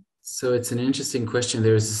equation? So it's an interesting question.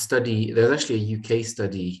 There's actually a UK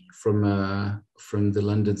study from the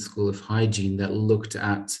London School of Hygiene that looked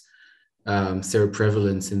at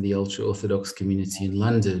seroprevalence in the ultra-Orthodox community in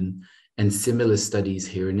London, and similar studies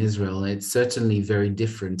here in Israel. It's certainly very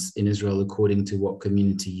different in Israel according to what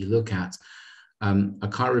community you look at. I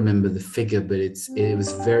can't remember the figure, but it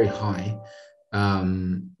was very high,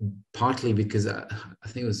 partly because I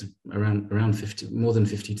think it was around 50, more than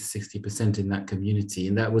 50 to 60% in that community,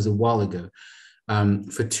 and that was a while ago,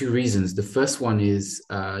 for two reasons. The first one is,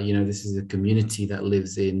 this is a community that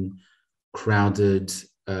lives in crowded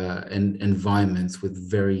environments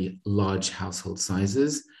with very large household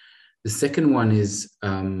sizes. The second one is,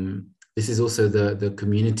 this is also the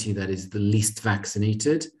community that is the least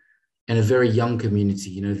vaccinated, and a very young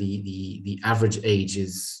community. The average age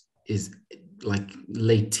is like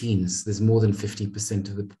late teens. There's more than 50%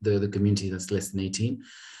 of the community that's less than 18.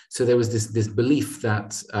 So there was this belief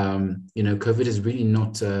that COVID is really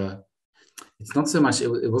not. It's not so much.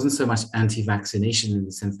 It wasn't so much anti-vaccination in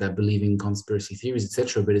the sense that believing conspiracy theories,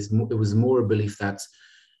 etc. But it was more a belief that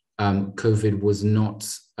COVID was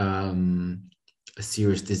not a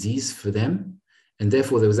serious disease for them, and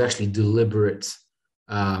therefore there was actually deliberate,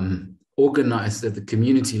 organized at the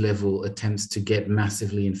community level attempts to get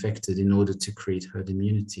massively infected in order to create herd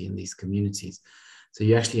immunity in these communities. So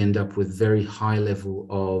you actually end up with very high level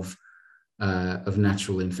of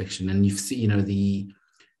natural infection, and you see,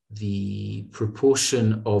 the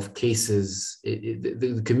proportion of cases.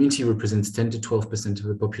 The community represents 10 to 12% of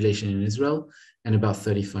the population in Israel, and about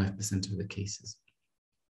 35% of the cases.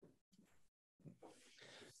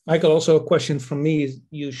 Michael, also a question from me.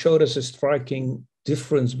 You showed us a striking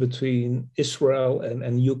difference between Israel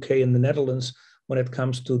and UK and the Netherlands when it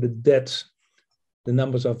comes to the deaths, the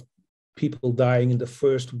numbers of people dying in the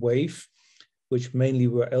first wave. which mainly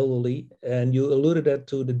were elderly. And you alluded that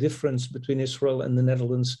to the difference between Israel and the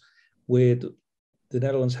Netherlands, with the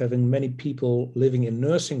Netherlands having many people living in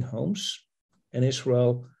nursing homes, and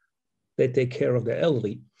Israel, they take care of the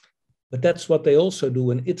elderly. But that's what they also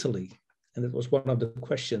do in Italy. And it was one of the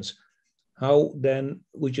questions. How then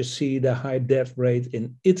would you see the high death rate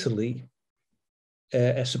in Italy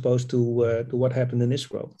as opposed to what happened in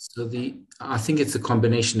Israel? So I think it's a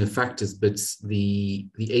combination of factors, but the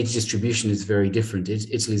age distribution is very different.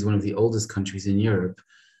 Italy is one of the oldest countries in Europe.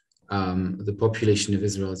 The population of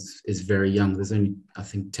Israel is very young. There's only, I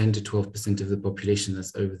think, 10 to 12% of the population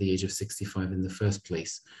that's over the age of 65 in the first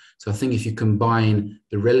place. So I think if you combine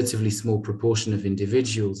the relatively small proportion of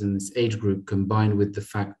individuals in this age group, combined with the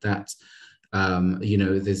fact that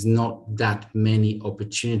there's not that many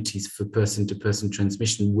opportunities for person-to-person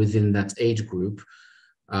transmission within that age group,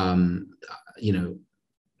 I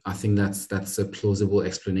think that's a plausible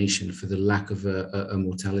explanation for the lack of a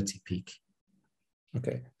mortality peak.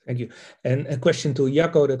 Okay, thank you. And a question to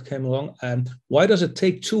Jacco that came along. Why does it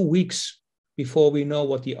take 2 weeks before we know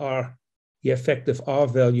what the effective R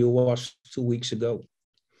value was 2 weeks ago?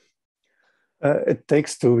 It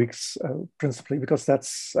takes 2 weeks, principally, because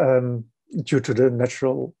that's due to the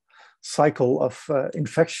natural cycle of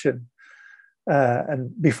infection. And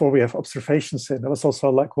before we have observations in, there was also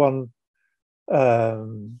like one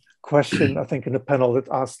question, I think, in the panel that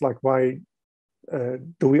asked, like, why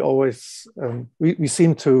do we always, we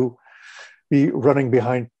seem to be running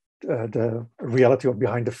behind the reality or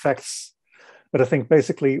behind the facts. But I think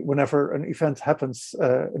basically whenever an event happens,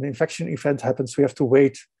 an infection event happens, we have to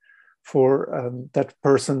wait for that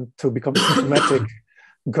person to become symptomatic,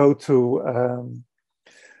 go to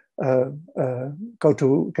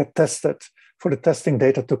get tested, for the testing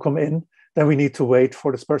data to come in. Then we need to wait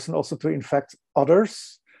for this person also to infect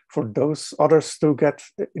others, for those others to get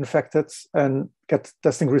infected and get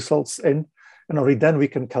testing results in. And only then we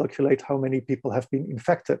can calculate how many people have been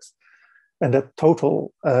infected. And that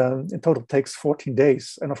total, in total takes 14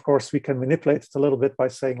 days. And of course, we can manipulate it a little bit by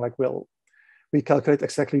saying, like, well, we calculate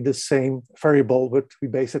exactly the same variable, but we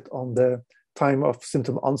base it on the time of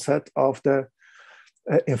symptom onset of the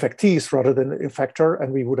infectees rather than the infector,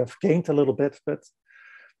 and we would have gained a little bit, but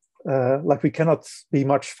we cannot be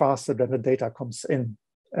much faster than the data comes in.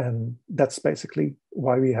 And that's basically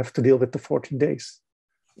why we have to deal with the 14 days.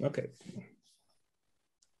 Okay.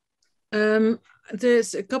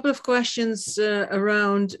 There's a couple of questions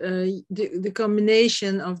around the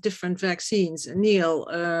combination of different vaccines. Neil,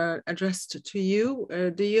 addressed to you.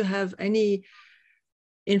 Do you have any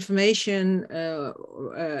information,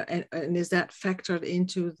 and is that factored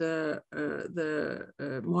into the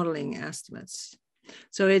modeling estimates?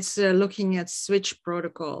 So it's looking at switch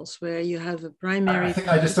protocols where you have a primary. I think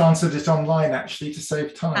I just answered it online actually to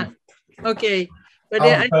save time. Okay, but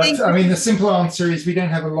I mean, the simple answer is we don't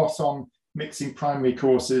have a lot on mixing primary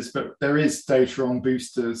courses, but there is data on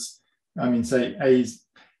boosters. I mean, say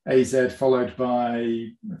AZ followed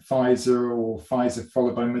by Pfizer or Pfizer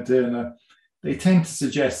followed by Moderna. They tend to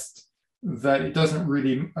suggest that it doesn't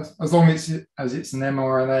really, as long as it's an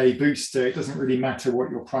mRNA booster, it doesn't really matter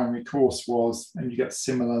what your primary course was, and you get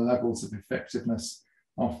similar levels of effectiveness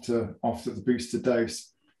after the booster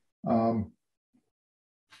dose.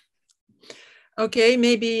 Okay,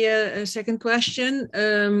 maybe a second question.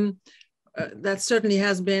 That certainly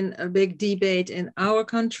has been a big debate in our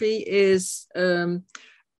country is,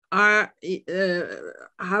 how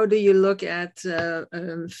do you look at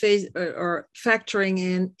phase or factoring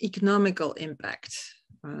in economical impact?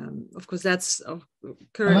 Of course, that's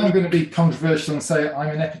currently. I'm going to be controversial and say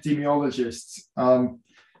I'm an epidemiologist. I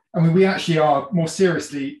mean, we actually are more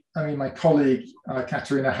seriously. I mean, my colleague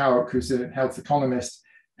Katarina Hauck, who's a health economist,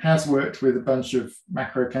 has worked with a bunch of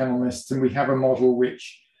macroeconomists, and we have a model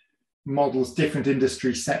which models different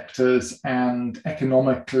industry sectors and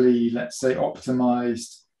economically, let's say,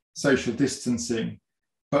 optimized social distancing.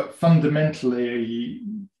 But fundamentally,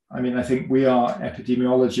 I mean, I think we are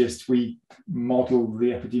epidemiologists. We model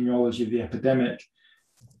the epidemiology of the epidemic.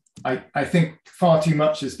 I think far too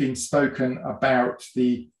much has been spoken about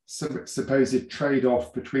the supposed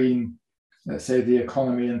trade-off between, let's say, the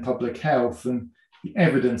economy and public health. And the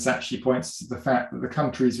evidence actually points to the fact that the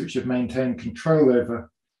countries which have maintained control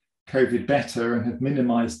over COVID better and have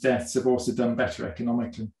minimized deaths have also done better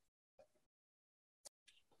economically.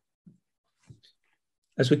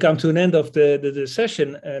 As we come to an end of the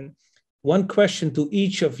session, one question to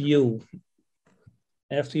each of you.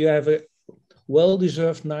 After you have a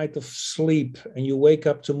well-deserved night of sleep and you wake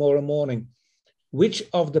up tomorrow morning, which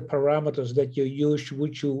of the parameters that you use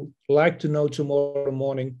would you like to know tomorrow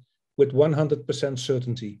morning with 100%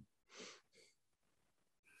 certainty?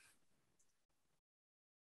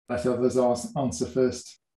 let others answer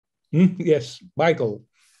first. Yes, Michael.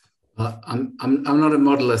 I'm not a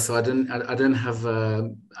modeler, so I don't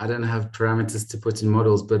have parameters to put in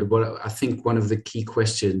models. But what I think one of the key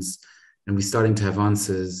questions, and we're starting to have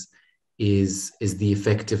answers, is the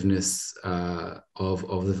effectiveness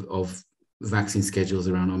of vaccine schedules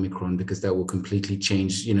around Omicron, because that will completely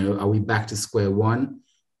change. You know, are we back to square one,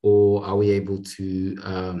 or are we able to?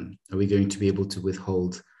 Are we going to be able to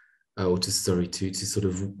withhold, to sort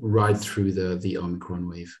of ride through the Omicron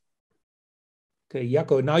wave? Okay,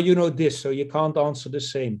 Jacco, now you know this, so you can't answer the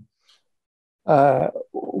same.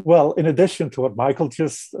 Well, in addition to what Michael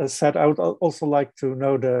just said, I would also like to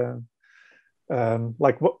know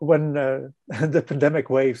when the pandemic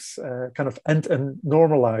waves kind of end and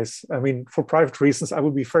normalize. I mean, for private reasons, I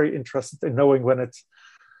would be very interested in knowing when it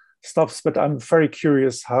stops, but I'm very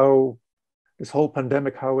curious how this whole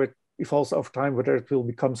pandemic, how it evolves over time, whether it will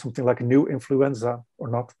become something like a new influenza or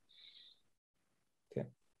not.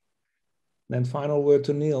 Then final word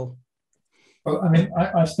to Neil. Well, I mean,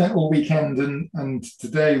 I spent all weekend and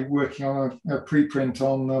today working on a preprint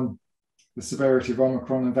on the severity of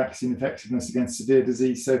Omicron and vaccine effectiveness against severe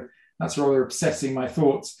disease. So that's rather obsessing my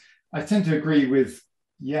thoughts. I tend to agree with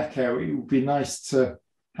Jacco. It would be nice to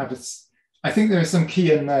have I think there are some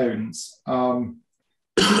key unknowns,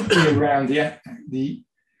 particularly around the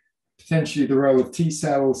potentially the role of T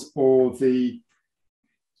cells or let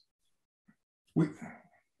me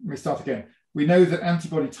start again. We know that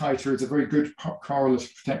antibody titer is a very good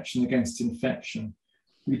correlative protection against infection.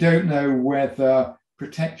 We don't know whether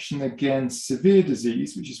protection against severe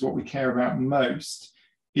disease, which is what we care about most,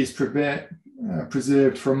 is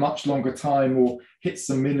preserved for a much longer time or hits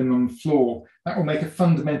the minimum floor. That will make a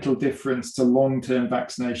fundamental difference to long-term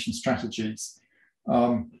vaccination strategies.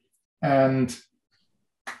 And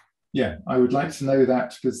yeah, I would like to know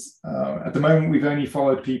that, because at the moment we've only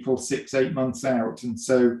followed people 6-8 months out, and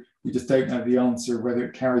so we just don't know the answer whether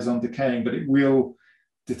it carries on decaying, but it will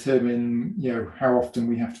determine, you know, how often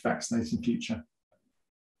we have to vaccinate in future.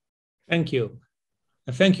 Thank you.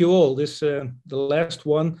 And thank you all. This the last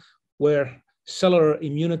one, where cellular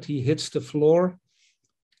immunity hits the floor.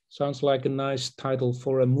 Sounds like a nice title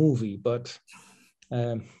for a movie, but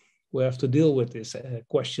we have to deal with this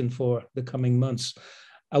question for the coming months.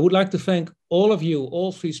 I would like to thank all of you,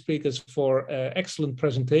 all three speakers, for excellent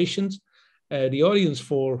presentations. The audience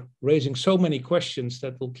for raising so many questions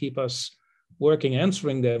that will keep us working,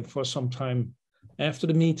 answering them for some time after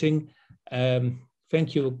the meeting.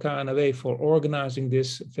 Thank you, KNAW, for organizing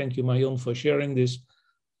this. Thank you, Marion, for sharing this.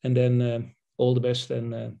 And then all the best,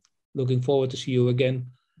 and looking forward to see you again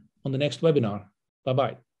on the next webinar.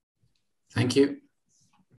 Bye-bye. Thank you.